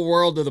my whole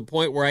world to the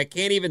point where I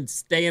can't even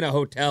stay in a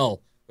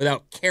hotel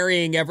without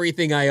carrying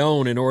everything I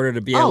own in order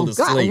to be able to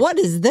sleep. What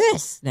is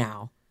this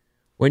now?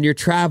 When you're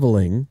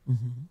traveling,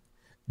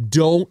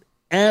 don't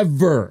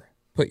ever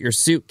put your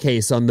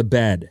suitcase on the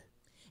bed.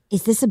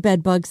 Is this a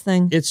bed bugs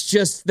thing? It's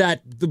just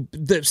that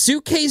the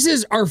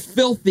suitcases are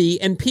filthy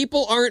and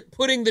people aren't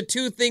putting the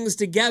two things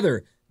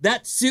together.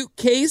 That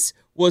suitcase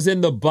was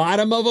in the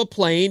bottom of a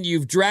plane.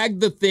 You've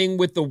dragged the thing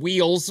with the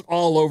wheels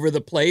all over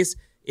the place.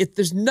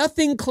 There's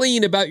nothing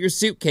clean about your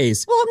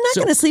suitcase. Well, I'm not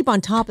going to sleep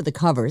on top of the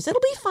covers.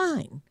 It'll be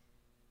fine.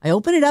 I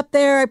open it up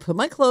there. I put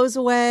my clothes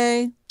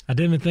away. I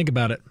didn't even think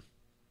about it.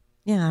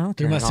 Yeah, I don't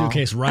Threw care my at all.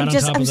 suitcase right on top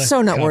of the I'm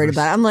so not worried covers.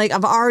 about it. I'm like,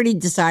 I've already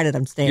decided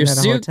I'm staying at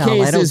a hotel.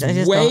 Your suitcase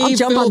is way I'll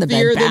jump on the bed,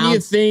 filthier than you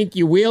bounce. think.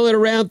 You wheel it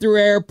around through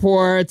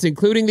airports,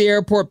 including the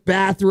airport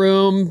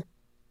bathroom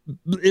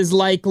is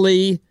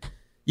likely.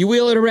 You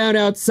wheel it around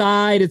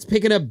outside. It's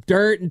picking up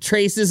dirt and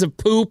traces of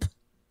poop.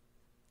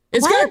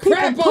 It's Why got are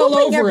crap people all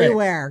pooping over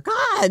everywhere?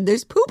 God,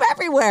 there's poop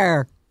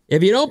everywhere.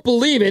 If you don't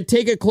believe it,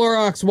 take a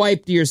Clorox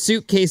wipe to your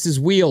suitcase's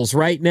wheels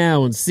right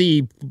now and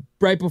see,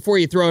 right before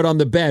you throw it on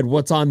the bed,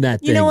 what's on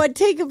that thing. You know what?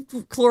 Take a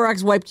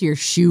Clorox wipe to your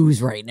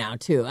shoes right now,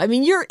 too. I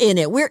mean, you're in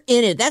it. We're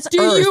in it. That's Do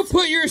Earth. you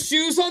put your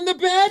shoes on the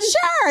bed?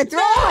 Sure. I throw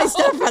all my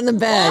stuff on the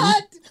bed.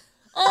 What?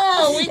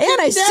 Oh, we And could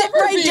I sit never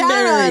right be down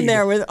married. on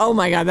there with, oh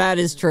my God, that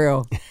is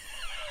true.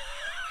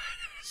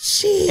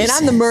 Jesus. And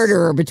I'm the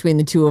murderer between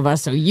the two of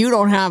us, so you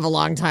don't have a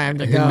long time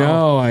to go.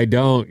 No, I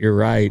don't. You're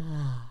right.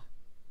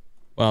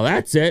 Well,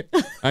 that's it.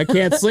 I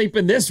can't sleep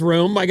in this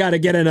room. I got to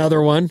get another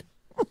one.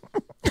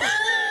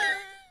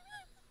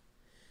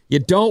 You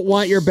don't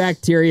want your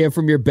bacteria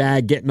from your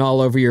bag getting all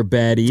over your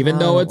bed, even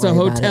though it's a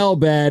hotel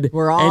bed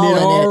We're all and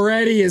it in it.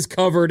 already is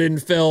covered in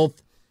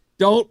filth.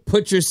 Don't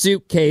put your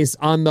suitcase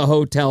on the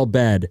hotel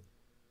bed.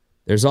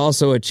 There's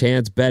also a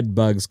chance bed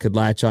bugs could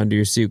latch onto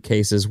your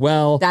suitcase as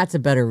well. That's a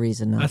better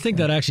reason. I think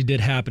that actually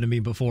did happen to me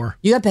before.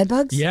 You got bed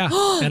bugs? Yeah,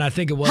 and I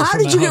think it was. How from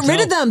did the you get rid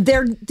hotel. of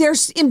them? They're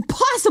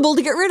impossible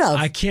to get rid of.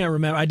 I can't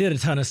remember. I did a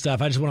ton of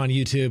stuff. I just went on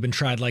YouTube and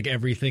tried like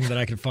everything that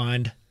I could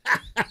find.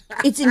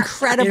 It's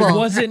incredible.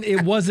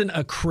 It wasn't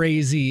a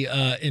crazy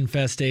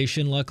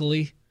infestation,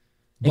 luckily.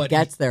 It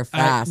gets there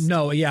fast.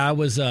 I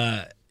was.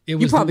 It You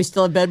was. probably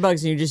still have bed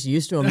bugs and you're just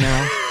used to them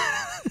now.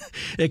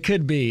 It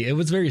could be. It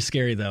was very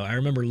scary though. I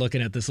remember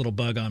looking at this little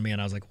bug on me, and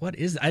I was like, "What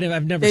is that?"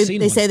 I've never seen.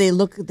 They one. say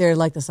they're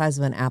like the size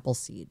of an apple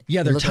seed.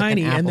 Yeah, They they're look like an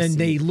tiny, and apple then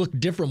they seed. look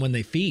different when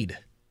they feed.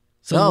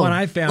 So Oh, the one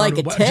I found like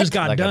a tick? just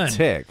got Like a done.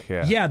 tick,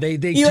 yeah. Yeah, they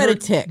You had a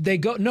tick. They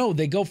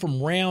go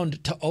from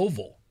round to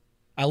oval.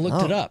 I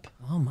looked it up.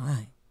 Oh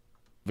my.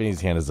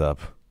 Vinny's hand is up.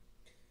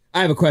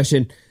 I have a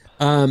question.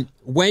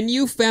 When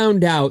you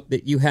found out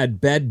that you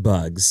had bed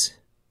bugs,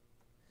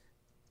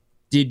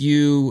 did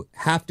you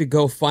have to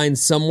go find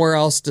somewhere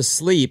else to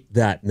sleep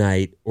that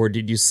night, or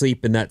did you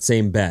sleep in that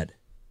same bed?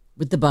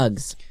 With the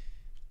bugs.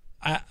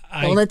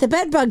 I Don't let the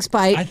bed bugs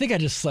bite. I think I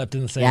just slept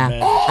in the same Yeah,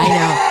 bed. I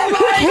know.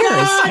 Who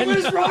cares? I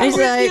was wrong He's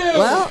with like, you.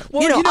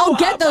 well, I'll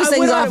get those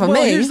things off of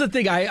me. Here's the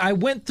thing. I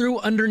went through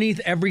underneath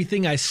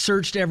everything. I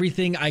searched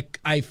everything.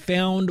 I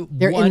found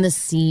They're one. in the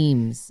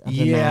seams of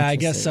the Yeah, I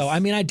guess mattresses. so. I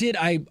mean, I did.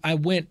 I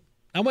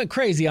went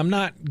crazy. I'm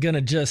not gonna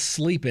just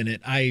sleep in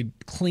it. I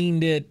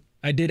cleaned it.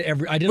 I did all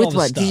With the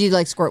what? stuff. Did you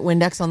like squirt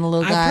Windex on the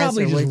little I guys?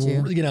 probably or what just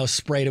did you?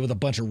 sprayed it with a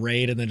bunch of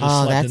Raid and then just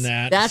Oh, slept in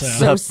that. that's so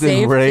Slept in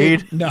safe.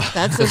 Raid? No,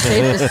 That's so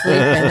safe to sleep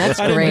in. That's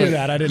I didn't great. do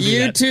that. I didn't do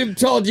that. YouTube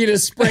told you to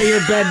spray your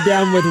bed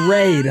down with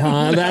Raid,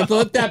 huh?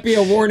 Let that be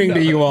a warning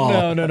to you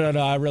all. No.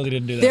 I really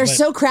didn't do that. They're but-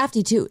 so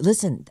crafty too.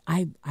 Listen,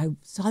 I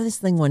saw this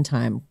thing one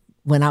time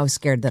when I was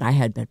scared that I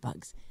had bed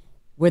bugs,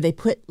 where they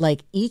put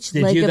like each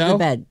Did leg you, of though? the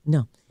bed.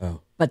 No,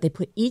 but they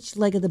put each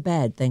leg of the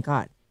bed. Thank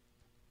God,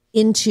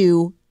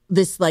 into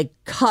this like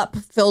cup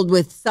filled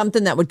with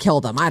something that would kill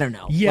them. I don't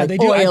know. Yeah, like they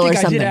do. oil I or think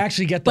I something. did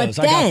actually get But those.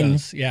 I got then-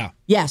 those. Yeah.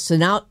 Yeah, so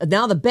now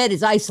the bed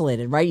is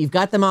isolated, right? You've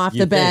got them off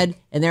You the bed,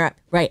 think. and they're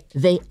right.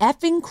 They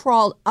effing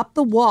crawled up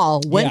the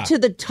wall, went Yeah. to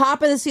the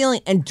top of the ceiling,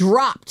 and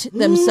dropped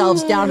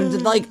themselves down into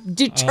like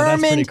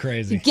determined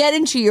crazy. to get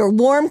into your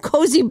warm,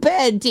 cozy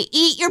bed to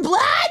eat your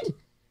blood.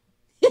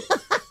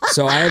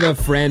 So I have a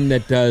friend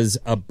that does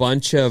a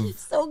bunch of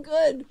So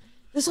good.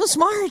 They're so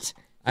smart.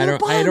 I They're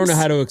don't know bugs.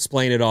 how to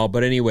explain it all,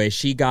 but anyway,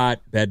 she got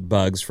bed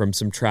bugs from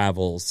some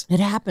travels. It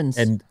happens.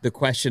 And the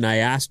question I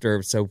asked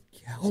her,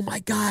 oh my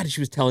God,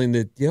 she was telling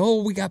that,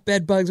 we got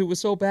bed bugs. It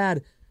was so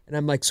bad. And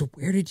I'm like, so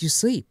where did you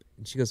sleep?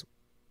 And she goes,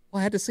 well,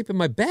 I had to sleep in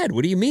my bed.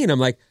 What do you mean? I'm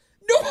like,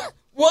 no,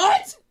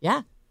 what?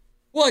 yeah.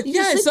 Well, You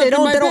yeah, I just slept they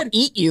in my don't bed.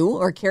 eat you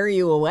or carry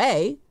you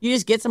away. You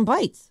just get some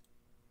bites.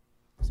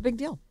 It's a big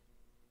deal.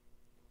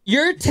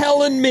 You're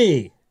telling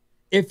me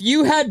if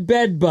you had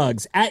bed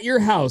bugs at your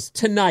house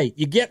tonight,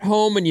 you get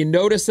home and you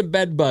notice some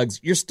bed bugs,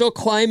 you're still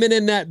climbing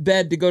in that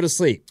bed to go to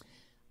sleep?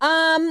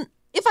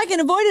 If I can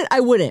avoid it, I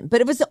wouldn't.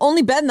 But if it's the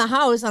only bed in the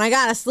house and I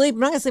gotta sleep, I'm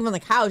not gonna sleep on the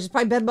couch. There's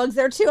probably bed bugs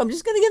there too. I'm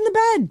just gonna get in the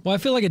bed. Well, I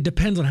feel like it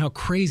depends on how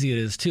crazy it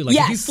is too. Like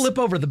if you Yes. flip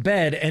over the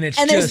bed and it's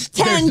And there's just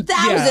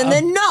 10,000,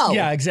 then no.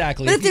 Yeah,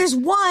 exactly. But if there's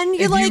one,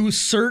 you're if like,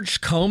 you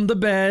comb the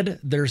bed,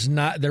 there was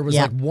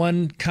Yep. like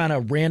one kind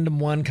of random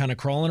one kind of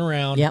crawling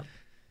around. yep.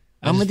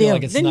 I I'm just with feel you.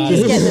 like it's Then you not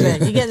just as- get in the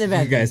bed. You get in the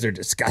bed. You guys are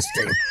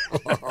disgusting.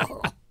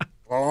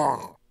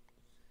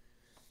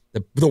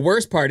 The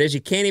worst part is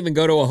you can't even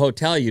go to a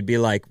hotel. You'd be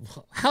like,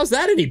 how's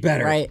that any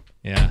better? Right.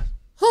 Yeah.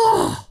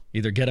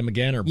 Either get them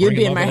again or You'd bring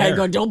be them in my over head there.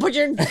 going, don't put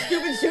your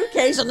stupid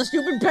suitcase on the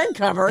stupid bed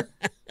cover.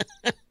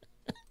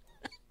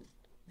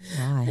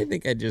 Why? I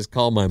think I'd just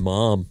call my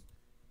mom.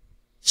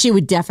 She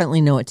would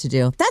definitely know what to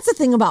do. That's the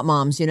thing about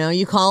moms,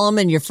 you call them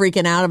and you're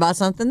freaking out about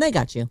something, they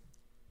got you.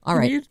 All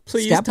right. Can you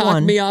please Step talk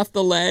one. me off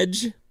the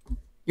ledge?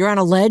 You're on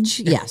a ledge?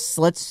 Yes.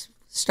 Let's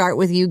start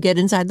with you. Get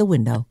inside the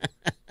window.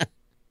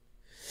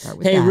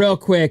 Hey, real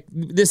quick.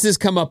 This has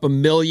come up a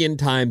million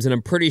times, and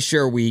I'm pretty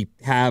sure we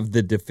have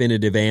the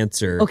definitive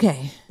answer.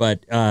 Okay.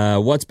 But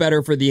what's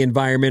better for the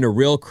environment, a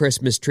real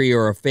Christmas tree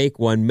or a fake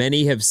one?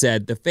 Many have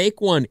said the fake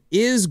one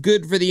is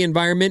good for the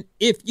environment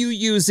if you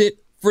use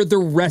it for the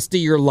rest of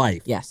your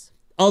life. Yes.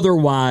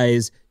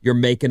 Otherwise, you're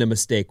making a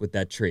mistake with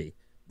that tree.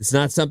 It's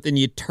not something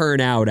you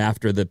turn out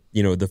after the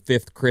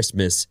fifth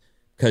Christmas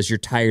because you're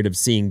tired of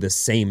seeing the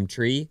same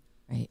tree.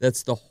 Right.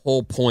 That's the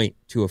whole point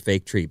to a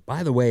fake tree.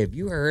 By the way, have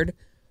you heard?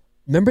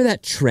 Remember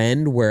that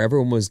trend where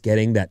everyone was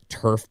getting that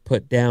turf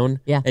put down?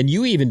 Yeah. And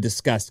you even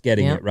discussed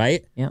getting it,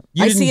 right? Yeah.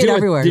 You I didn't see it do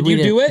everywhere. Did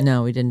you do it?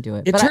 No, we didn't do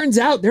it. It turns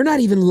out they're not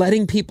even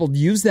letting people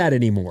use that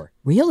anymore.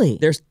 Really?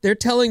 They're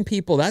telling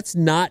people that's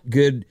not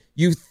good.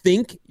 You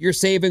think you're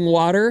saving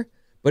water,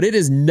 but it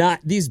is not.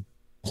 These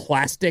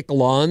plastic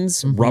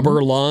lawns,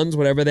 rubber lawns,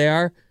 whatever they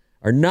are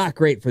not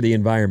great for the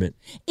environment.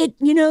 The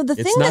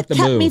thing that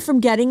kept me from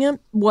getting them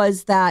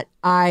was that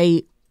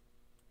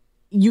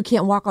you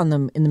can't walk on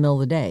them in the middle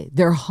of the day.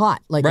 They're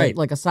hot, like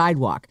a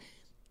sidewalk.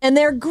 And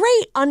they're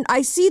great.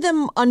 I see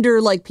them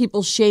under like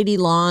people's shady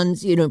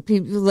lawns.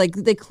 People like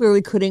they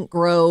clearly couldn't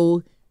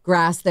grow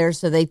grass there,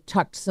 so they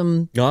tucked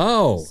some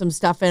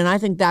stuff in. I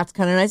think that's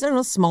kind of nice. I don't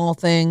know, small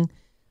thing.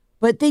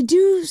 But they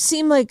do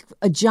seem like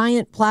a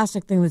giant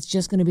plastic thing that's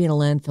just going to be in a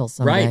landfill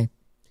someday. Right.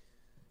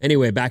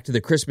 Anyway, back to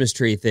the Christmas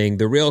tree thing.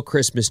 The real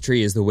Christmas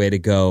tree is the way to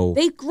go.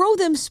 They grow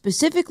them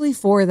specifically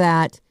for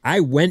that.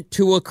 I went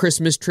to a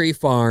Christmas tree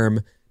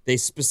farm. They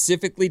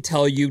specifically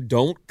tell you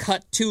don't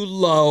cut too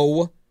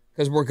low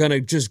because we're going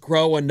to just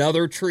grow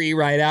another tree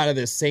right out of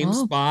this same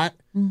spot.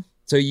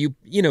 So you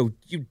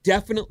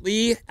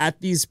definitely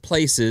at these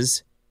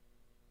places.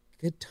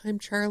 Good Time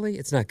Charlie?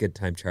 It's not Good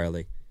Time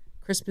Charlie.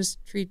 Christmas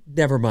tree?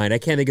 Never mind. I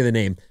can't think of the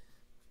name.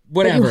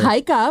 Whatever. But you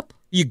hike up.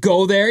 You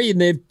go there and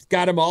they've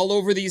got them all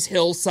over these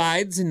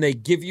hillsides and they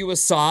give you a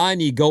saw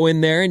and you go in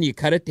there and you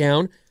cut it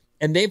down.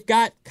 And they've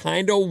got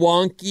kind of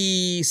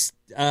wonky...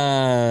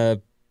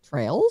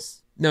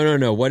 trails?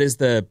 No. What is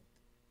the...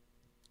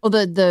 Oh,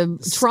 the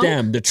trunk?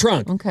 Stem, the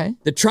trunk. Okay.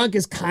 The trunk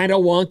is kind of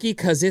wonky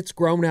because it's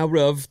grown out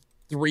of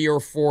 3 or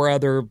 4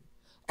 other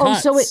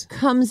cuts. Oh, so it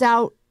comes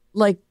out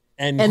like...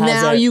 And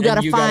now you got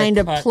to find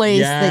a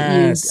place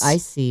that you... I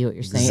see what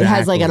you're saying. Exactly. It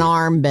has like an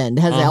arm bend.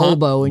 It has an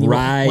elbow, and you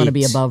want to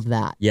be above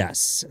that.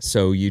 Yes.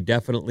 So you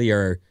definitely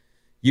are...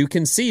 You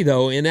can see,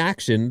 though, in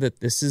action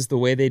that this is the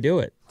way they do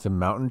it. It's a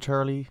Mountain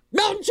Charlie.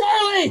 Mountain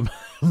Charlie!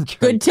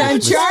 Good Time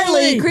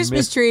Charlie.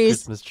 Christmas trees.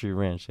 Christmas tree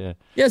ranch, yeah.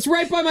 Yeah, it's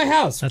right by my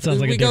house. That sounds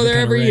like we a go there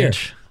different every kind of year.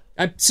 ranch.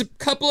 A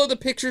couple of the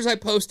pictures I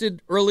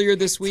posted earlier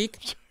this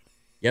week,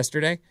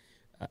 yesterday.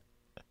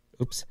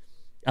 Oops.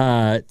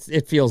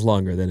 It feels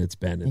longer than it's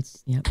been.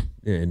 It's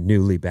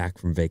newly back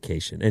from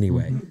vacation.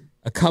 Anyway,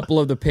 a couple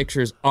of the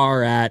pictures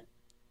are at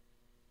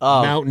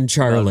Mountain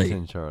Charlie.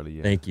 Mountain Charlie,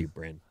 yeah. Thank you,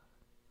 Bryn.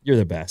 You're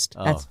the best.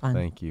 That's fun.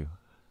 Thank you.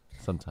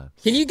 Sometimes.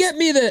 Can you get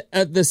me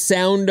the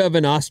sound of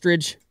an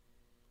ostrich?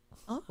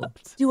 Oh,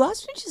 do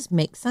ostriches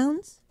make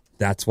sounds?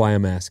 That's why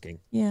I'm asking.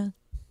 Yeah.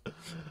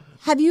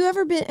 Have you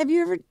ever?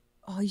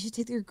 Oh, you should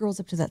take your girls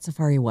up to that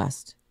Safari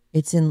West.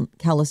 It's in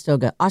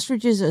Calistoga.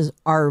 Ostriches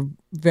are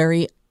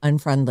very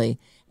unfriendly,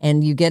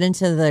 and you get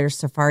into their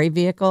safari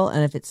vehicle,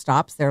 and if it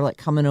stops, they're like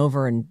coming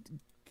over and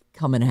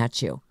coming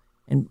at you,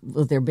 and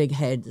with their big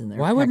heads and their...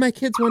 Why would my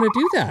kids want to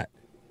do that?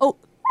 Oh,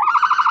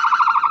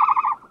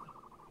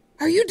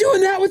 are you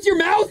doing that with your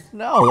mouth?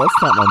 No,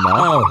 that's not my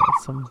mouth.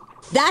 Oh,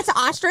 that's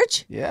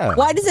ostrich. Yeah.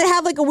 Why does it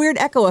have like a weird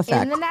echo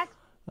effect? I don't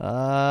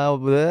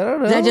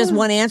know. Is that just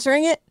one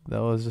answering it? That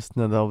was just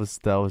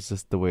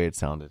the way it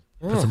sounded.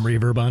 Put some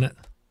reverb on it.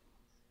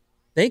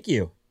 Thank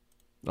you.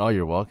 Oh,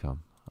 you're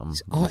welcome.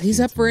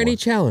 He's up for any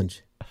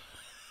challenge.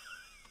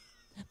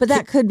 But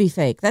that could be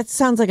fake. That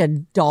sounds like a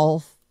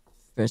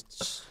dolphin.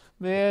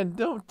 Man,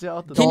 don't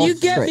doubt the Can you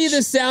get me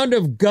the sound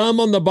of gum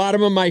on the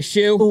bottom of my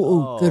shoe?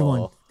 Ooh, good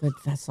one. Good.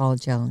 That's a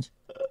solid challenge.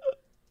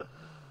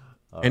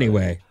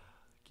 Anyway,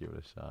 give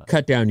it a shot.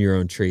 Cut down your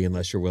own tree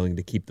unless you're willing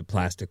to keep the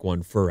plastic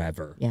one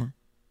forever. Yeah.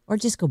 Or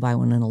just go buy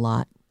one in a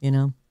lot,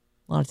 A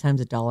lot of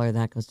times $1 of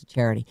that goes to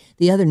charity.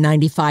 The other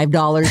 $95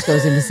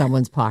 goes into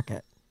someone's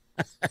pocket.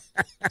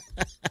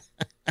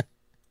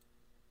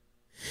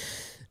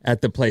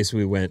 At the place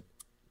we went,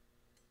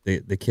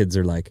 the kids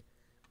are like,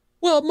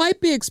 well, it might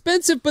be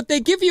expensive, but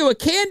they give you a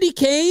candy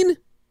cane.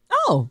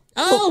 Oh,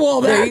 well,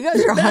 there you go.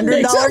 Your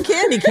 $100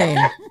 candy cane.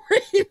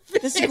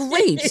 This is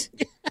great.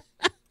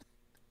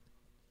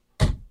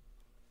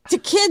 To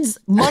kids,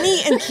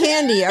 money and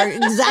candy are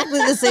exactly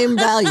the same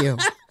value.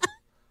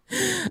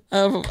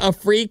 A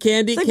free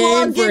candy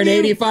cane for an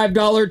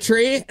 $85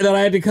 tree that I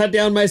had to cut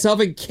down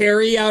myself and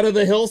carry out of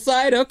the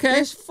hillside? Okay.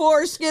 There's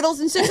 4 Skittles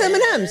and 6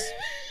 M&Ms.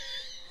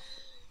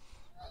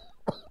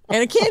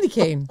 And a candy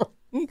cane.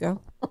 Here you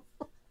go.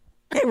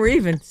 Hey, we're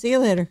even. See you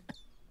later.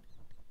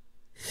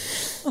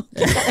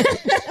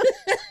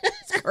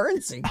 It's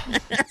currency.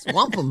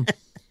 Swamp them.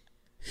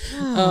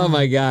 Oh,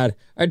 my God.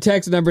 Our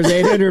text number is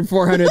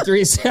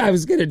 800-400-3. I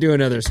was going to do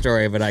another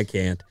story, but I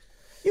can't.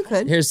 You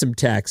could. Here's some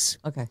texts.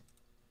 Okay.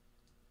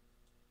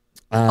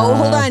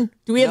 Hold on.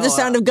 Do we have the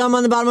sound of gum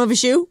on the bottom of a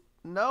shoe?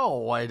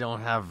 No, I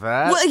don't have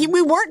that. Well,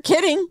 we weren't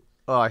kidding.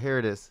 Oh, here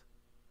it is.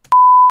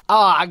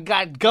 Oh, I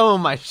got gum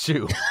on my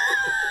shoe.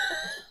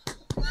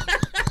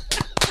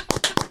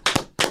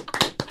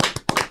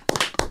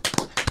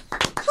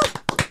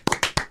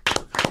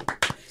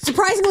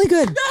 Surprisingly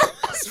good. That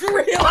was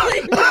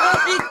really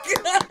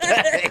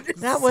good.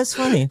 That was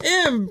funny.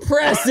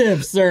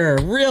 Impressive, sir.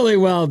 Really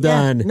well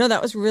done. Yeah, no,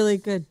 that was really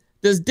good.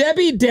 Does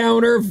Debbie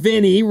Downer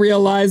Vinnie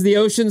realize the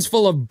ocean's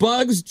full of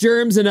bugs,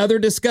 germs, and other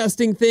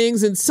disgusting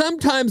things, and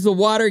sometimes the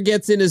water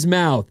gets in his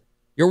mouth?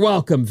 You're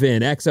welcome,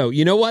 Vin. XO.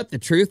 You know what? The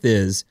truth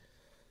is,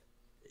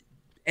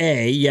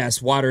 yes,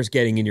 water's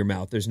getting in your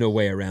mouth. There's no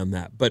way around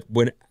that. But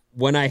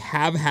when I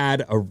have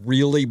had a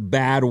really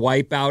bad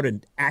wipeout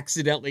and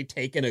accidentally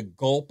taken a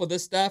gulp of the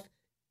stuff,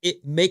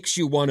 it makes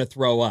you want to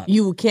throw up.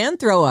 You can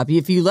throw up.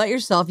 If you let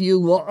yourself, you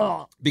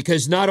will.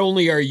 Because not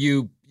only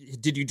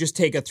did you just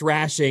take a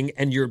thrashing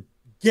and you're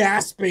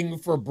gasping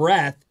for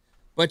breath,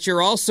 but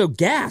you're also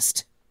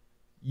gassed.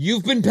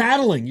 You've been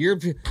paddling.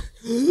 The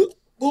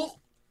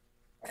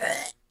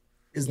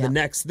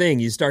next thing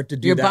you start to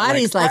do. Your that,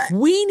 body's like,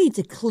 we need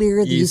to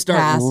clear these you start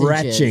passages.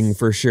 retching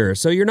for sure.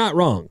 So you're not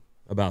wrong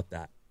about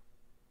that.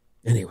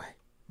 Anyway,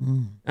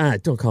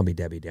 don't call me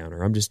Debbie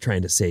Downer. I'm just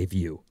trying to save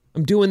you.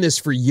 I'm doing this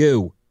for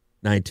you,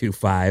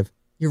 925.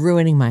 You're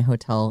ruining my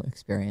hotel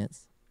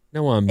experience.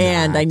 No, I'm not.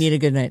 And I need a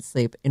good night's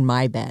sleep in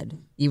my bed,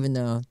 even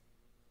though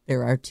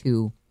there are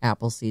 2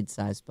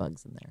 Appleseed-sized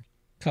bugs in there.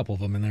 A couple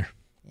of them in there.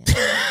 Yeah.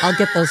 I'll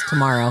get those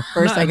tomorrow.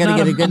 First, I got to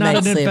get a good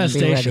night's sleep and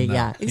be ready. Though,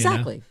 yeah,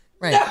 exactly. You know?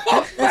 Right.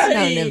 That's not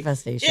an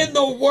infestation. In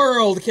the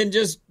world can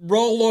just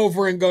roll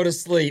over and go to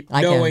sleep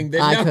knowing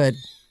that I could.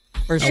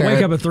 For sure. I'll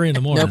wake up at 3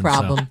 a.m. No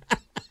problem. So.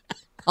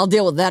 I'll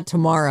deal with that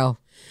tomorrow.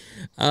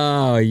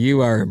 Oh,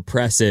 you are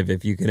impressive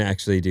if you can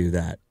actually do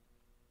that.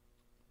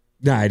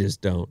 No, I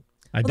just don't.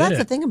 That's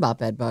the thing about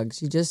bed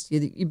bugs. You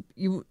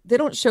they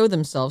don't show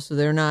themselves, so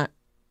they're not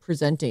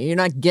presenting. You're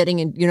not getting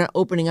in. You're not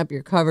opening up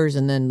your covers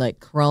and then like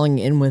crawling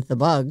in with the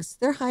bugs.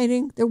 They're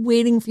hiding. They're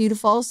waiting for you to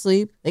fall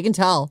asleep. They can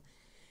tell,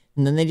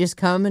 and then they just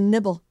come and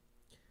nibble.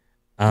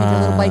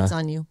 Little bites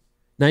on you.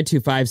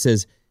 925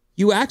 says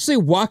you actually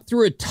walk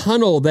through a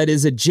tunnel that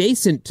is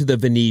adjacent to the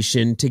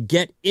Venetian to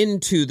get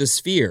into the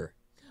Sphere.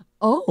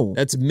 Oh,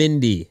 that's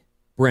Mindy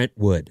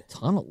Brentwood.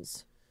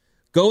 Tunnels.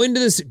 Go into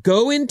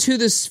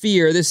the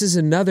Sphere. This is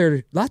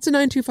lots of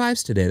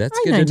 925s today. That's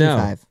good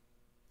to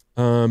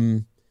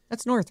know.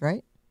 That's north,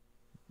 right?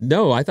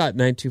 No, I thought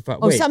 925.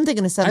 Oh, so I'm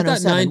thinking of 707. I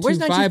thought 925 Where's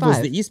 925?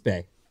 was the East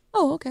Bay.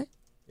 Oh, okay.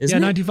 Isn't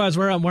 925 is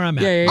where I'm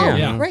at.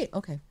 Yeah. Oh, great.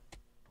 Okay.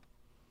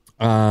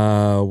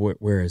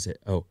 Where is it?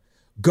 Oh,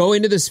 go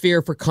into the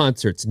Sphere for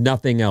concerts,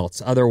 nothing else.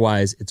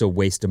 Otherwise, it's a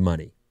waste of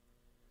money.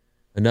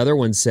 Another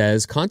one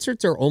says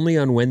concerts are only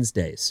on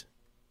Wednesdays.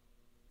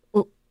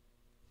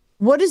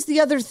 What is the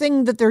other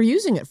thing that they're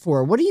using it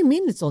for? What do you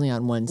mean it's only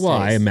on Wednesdays? Well,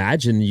 I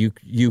imagine you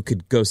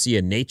could go see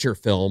a nature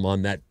film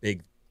on that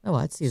big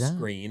I'd see that.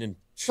 screen. And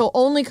so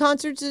only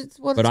concerts is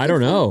what But it's I don't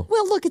good for? know.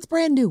 Well, look, it's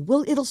brand new.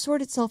 It'll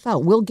sort itself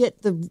out. We'll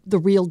get the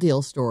real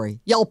deal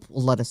story. Yelp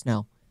will let us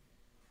know.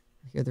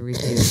 Hear the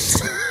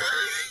reviews.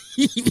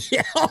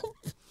 Yelp?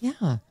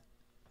 Yeah.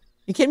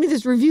 You kidding me?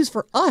 There's reviews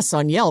for us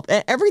on Yelp.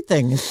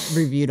 Everything is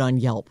reviewed on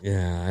Yelp.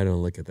 Yeah, I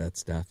don't look at that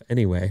stuff.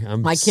 Anyway,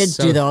 my kids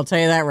do, though. I'll tell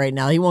you that right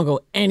now. He won't go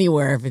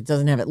anywhere if it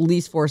doesn't have at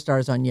least 4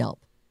 stars on Yelp.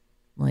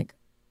 I'm like,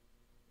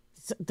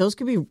 those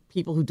could be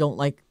people who don't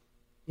like,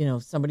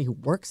 somebody who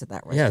works at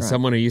that restaurant. Yeah,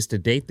 someone who used to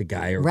date the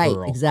guy or girl.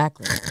 Right,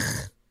 exactly.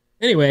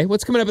 Anyway,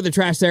 what's coming up in the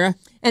trash, Sarah?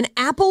 An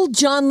Apple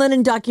John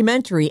Lennon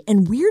documentary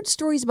and weird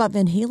stories about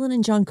Van Halen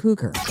and John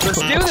Cougar. Let's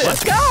do this.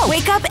 Let's go.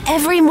 Wake up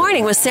every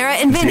morning with Sarah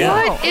and Vinnie.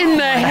 What in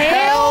the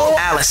hell?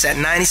 Alice at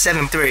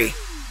 97.3.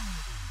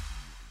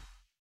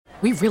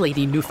 We really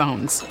need new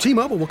phones.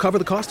 T-Mobile will cover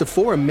the cost of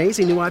 4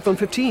 amazing new iPhone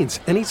 15s,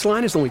 and each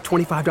line is only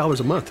 $25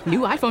 a month. New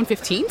iPhone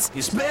 15s?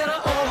 It's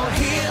better over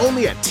here.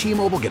 Only at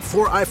T-Mobile, get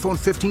 4 iPhone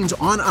 15s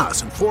on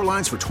us and 4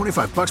 lines for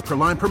 $25 per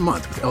line per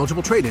month with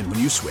eligible trade-in when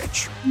you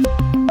switch.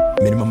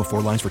 Minimum of 4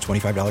 lines for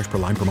 $25 per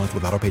line per month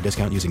with autopay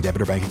discount using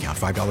debit or bank account.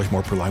 $5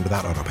 more per line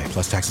without autopay,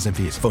 plus taxes and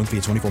fees. Phone fee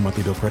at 24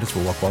 monthly bill credits for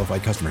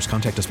well-qualified customers.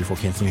 Contact us before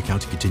canceling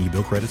account to continue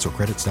bill credits or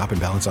credit stop and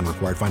balance on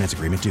required finance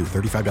agreement due.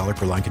 $35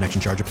 per line connection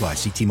charge applies.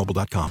 See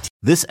T-Mobile.com.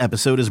 This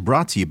episode is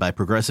brought to you by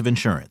Progressive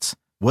Insurance.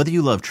 Whether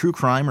you love true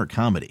crime or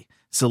comedy,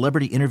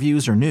 celebrity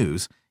interviews or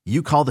news,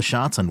 you call the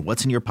shots on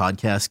what's in your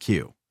podcast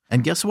queue.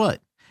 And guess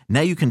what? Now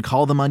you can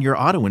call them on your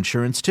auto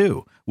insurance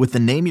too with the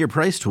Name Your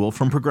Price tool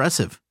from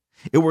Progressive.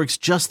 It works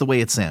just the way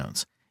it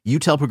sounds. You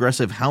tell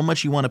Progressive how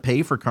much you want to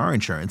pay for car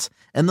insurance,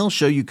 and they'll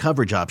show you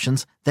coverage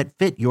options that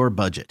fit your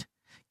budget.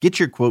 Get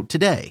your quote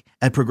today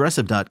at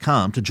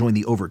Progressive.com to join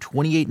the over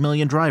 28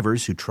 million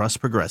drivers who trust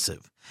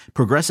Progressive.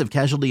 Progressive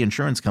Casualty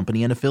Insurance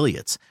Company and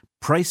Affiliates.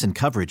 Price and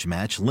coverage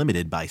match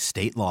limited by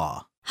state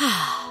law.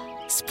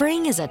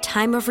 Spring is a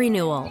time of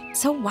renewal,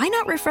 so why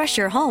not refresh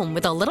your home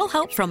with a little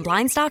help from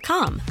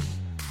Blinds.com?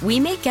 We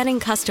make getting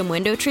custom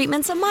window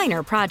treatments a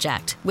minor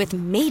project with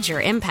major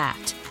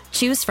impact.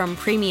 Choose from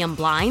premium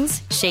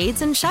blinds,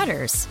 shades, and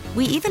shutters.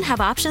 We even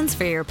have options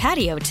for your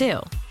patio, too.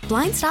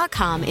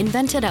 Blinds.com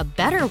invented a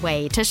better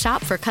way to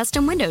shop for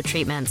custom window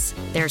treatments.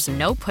 There's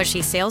no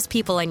pushy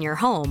salespeople in your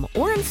home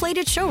or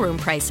inflated showroom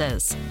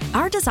prices.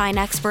 Our design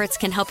experts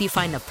can help you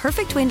find the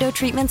perfect window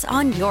treatments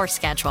on your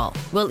schedule.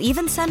 We'll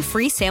even send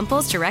free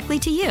samples directly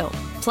to you.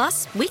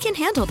 Plus, we can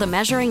handle the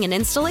measuring and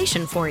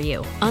installation for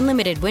you.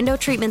 Unlimited window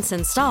treatments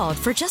installed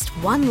for just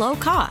one low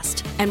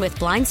cost. And with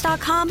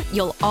Blinds.com,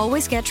 you'll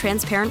always get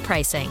transparent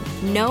pricing.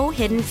 No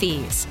hidden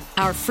fees.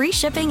 Our free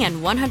shipping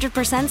and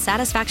 100%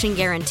 satisfaction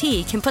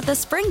guarantee can put the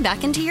spring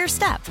back into your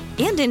step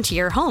and into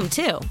your home,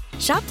 too.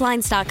 Shop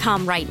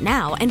Blinds.com right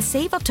now and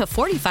save up to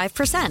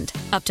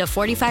 45%. Up to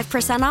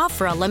 45% off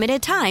for a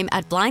limited time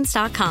at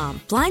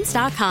Blinds.com.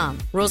 Blinds.com.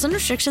 Rules and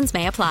restrictions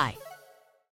may apply.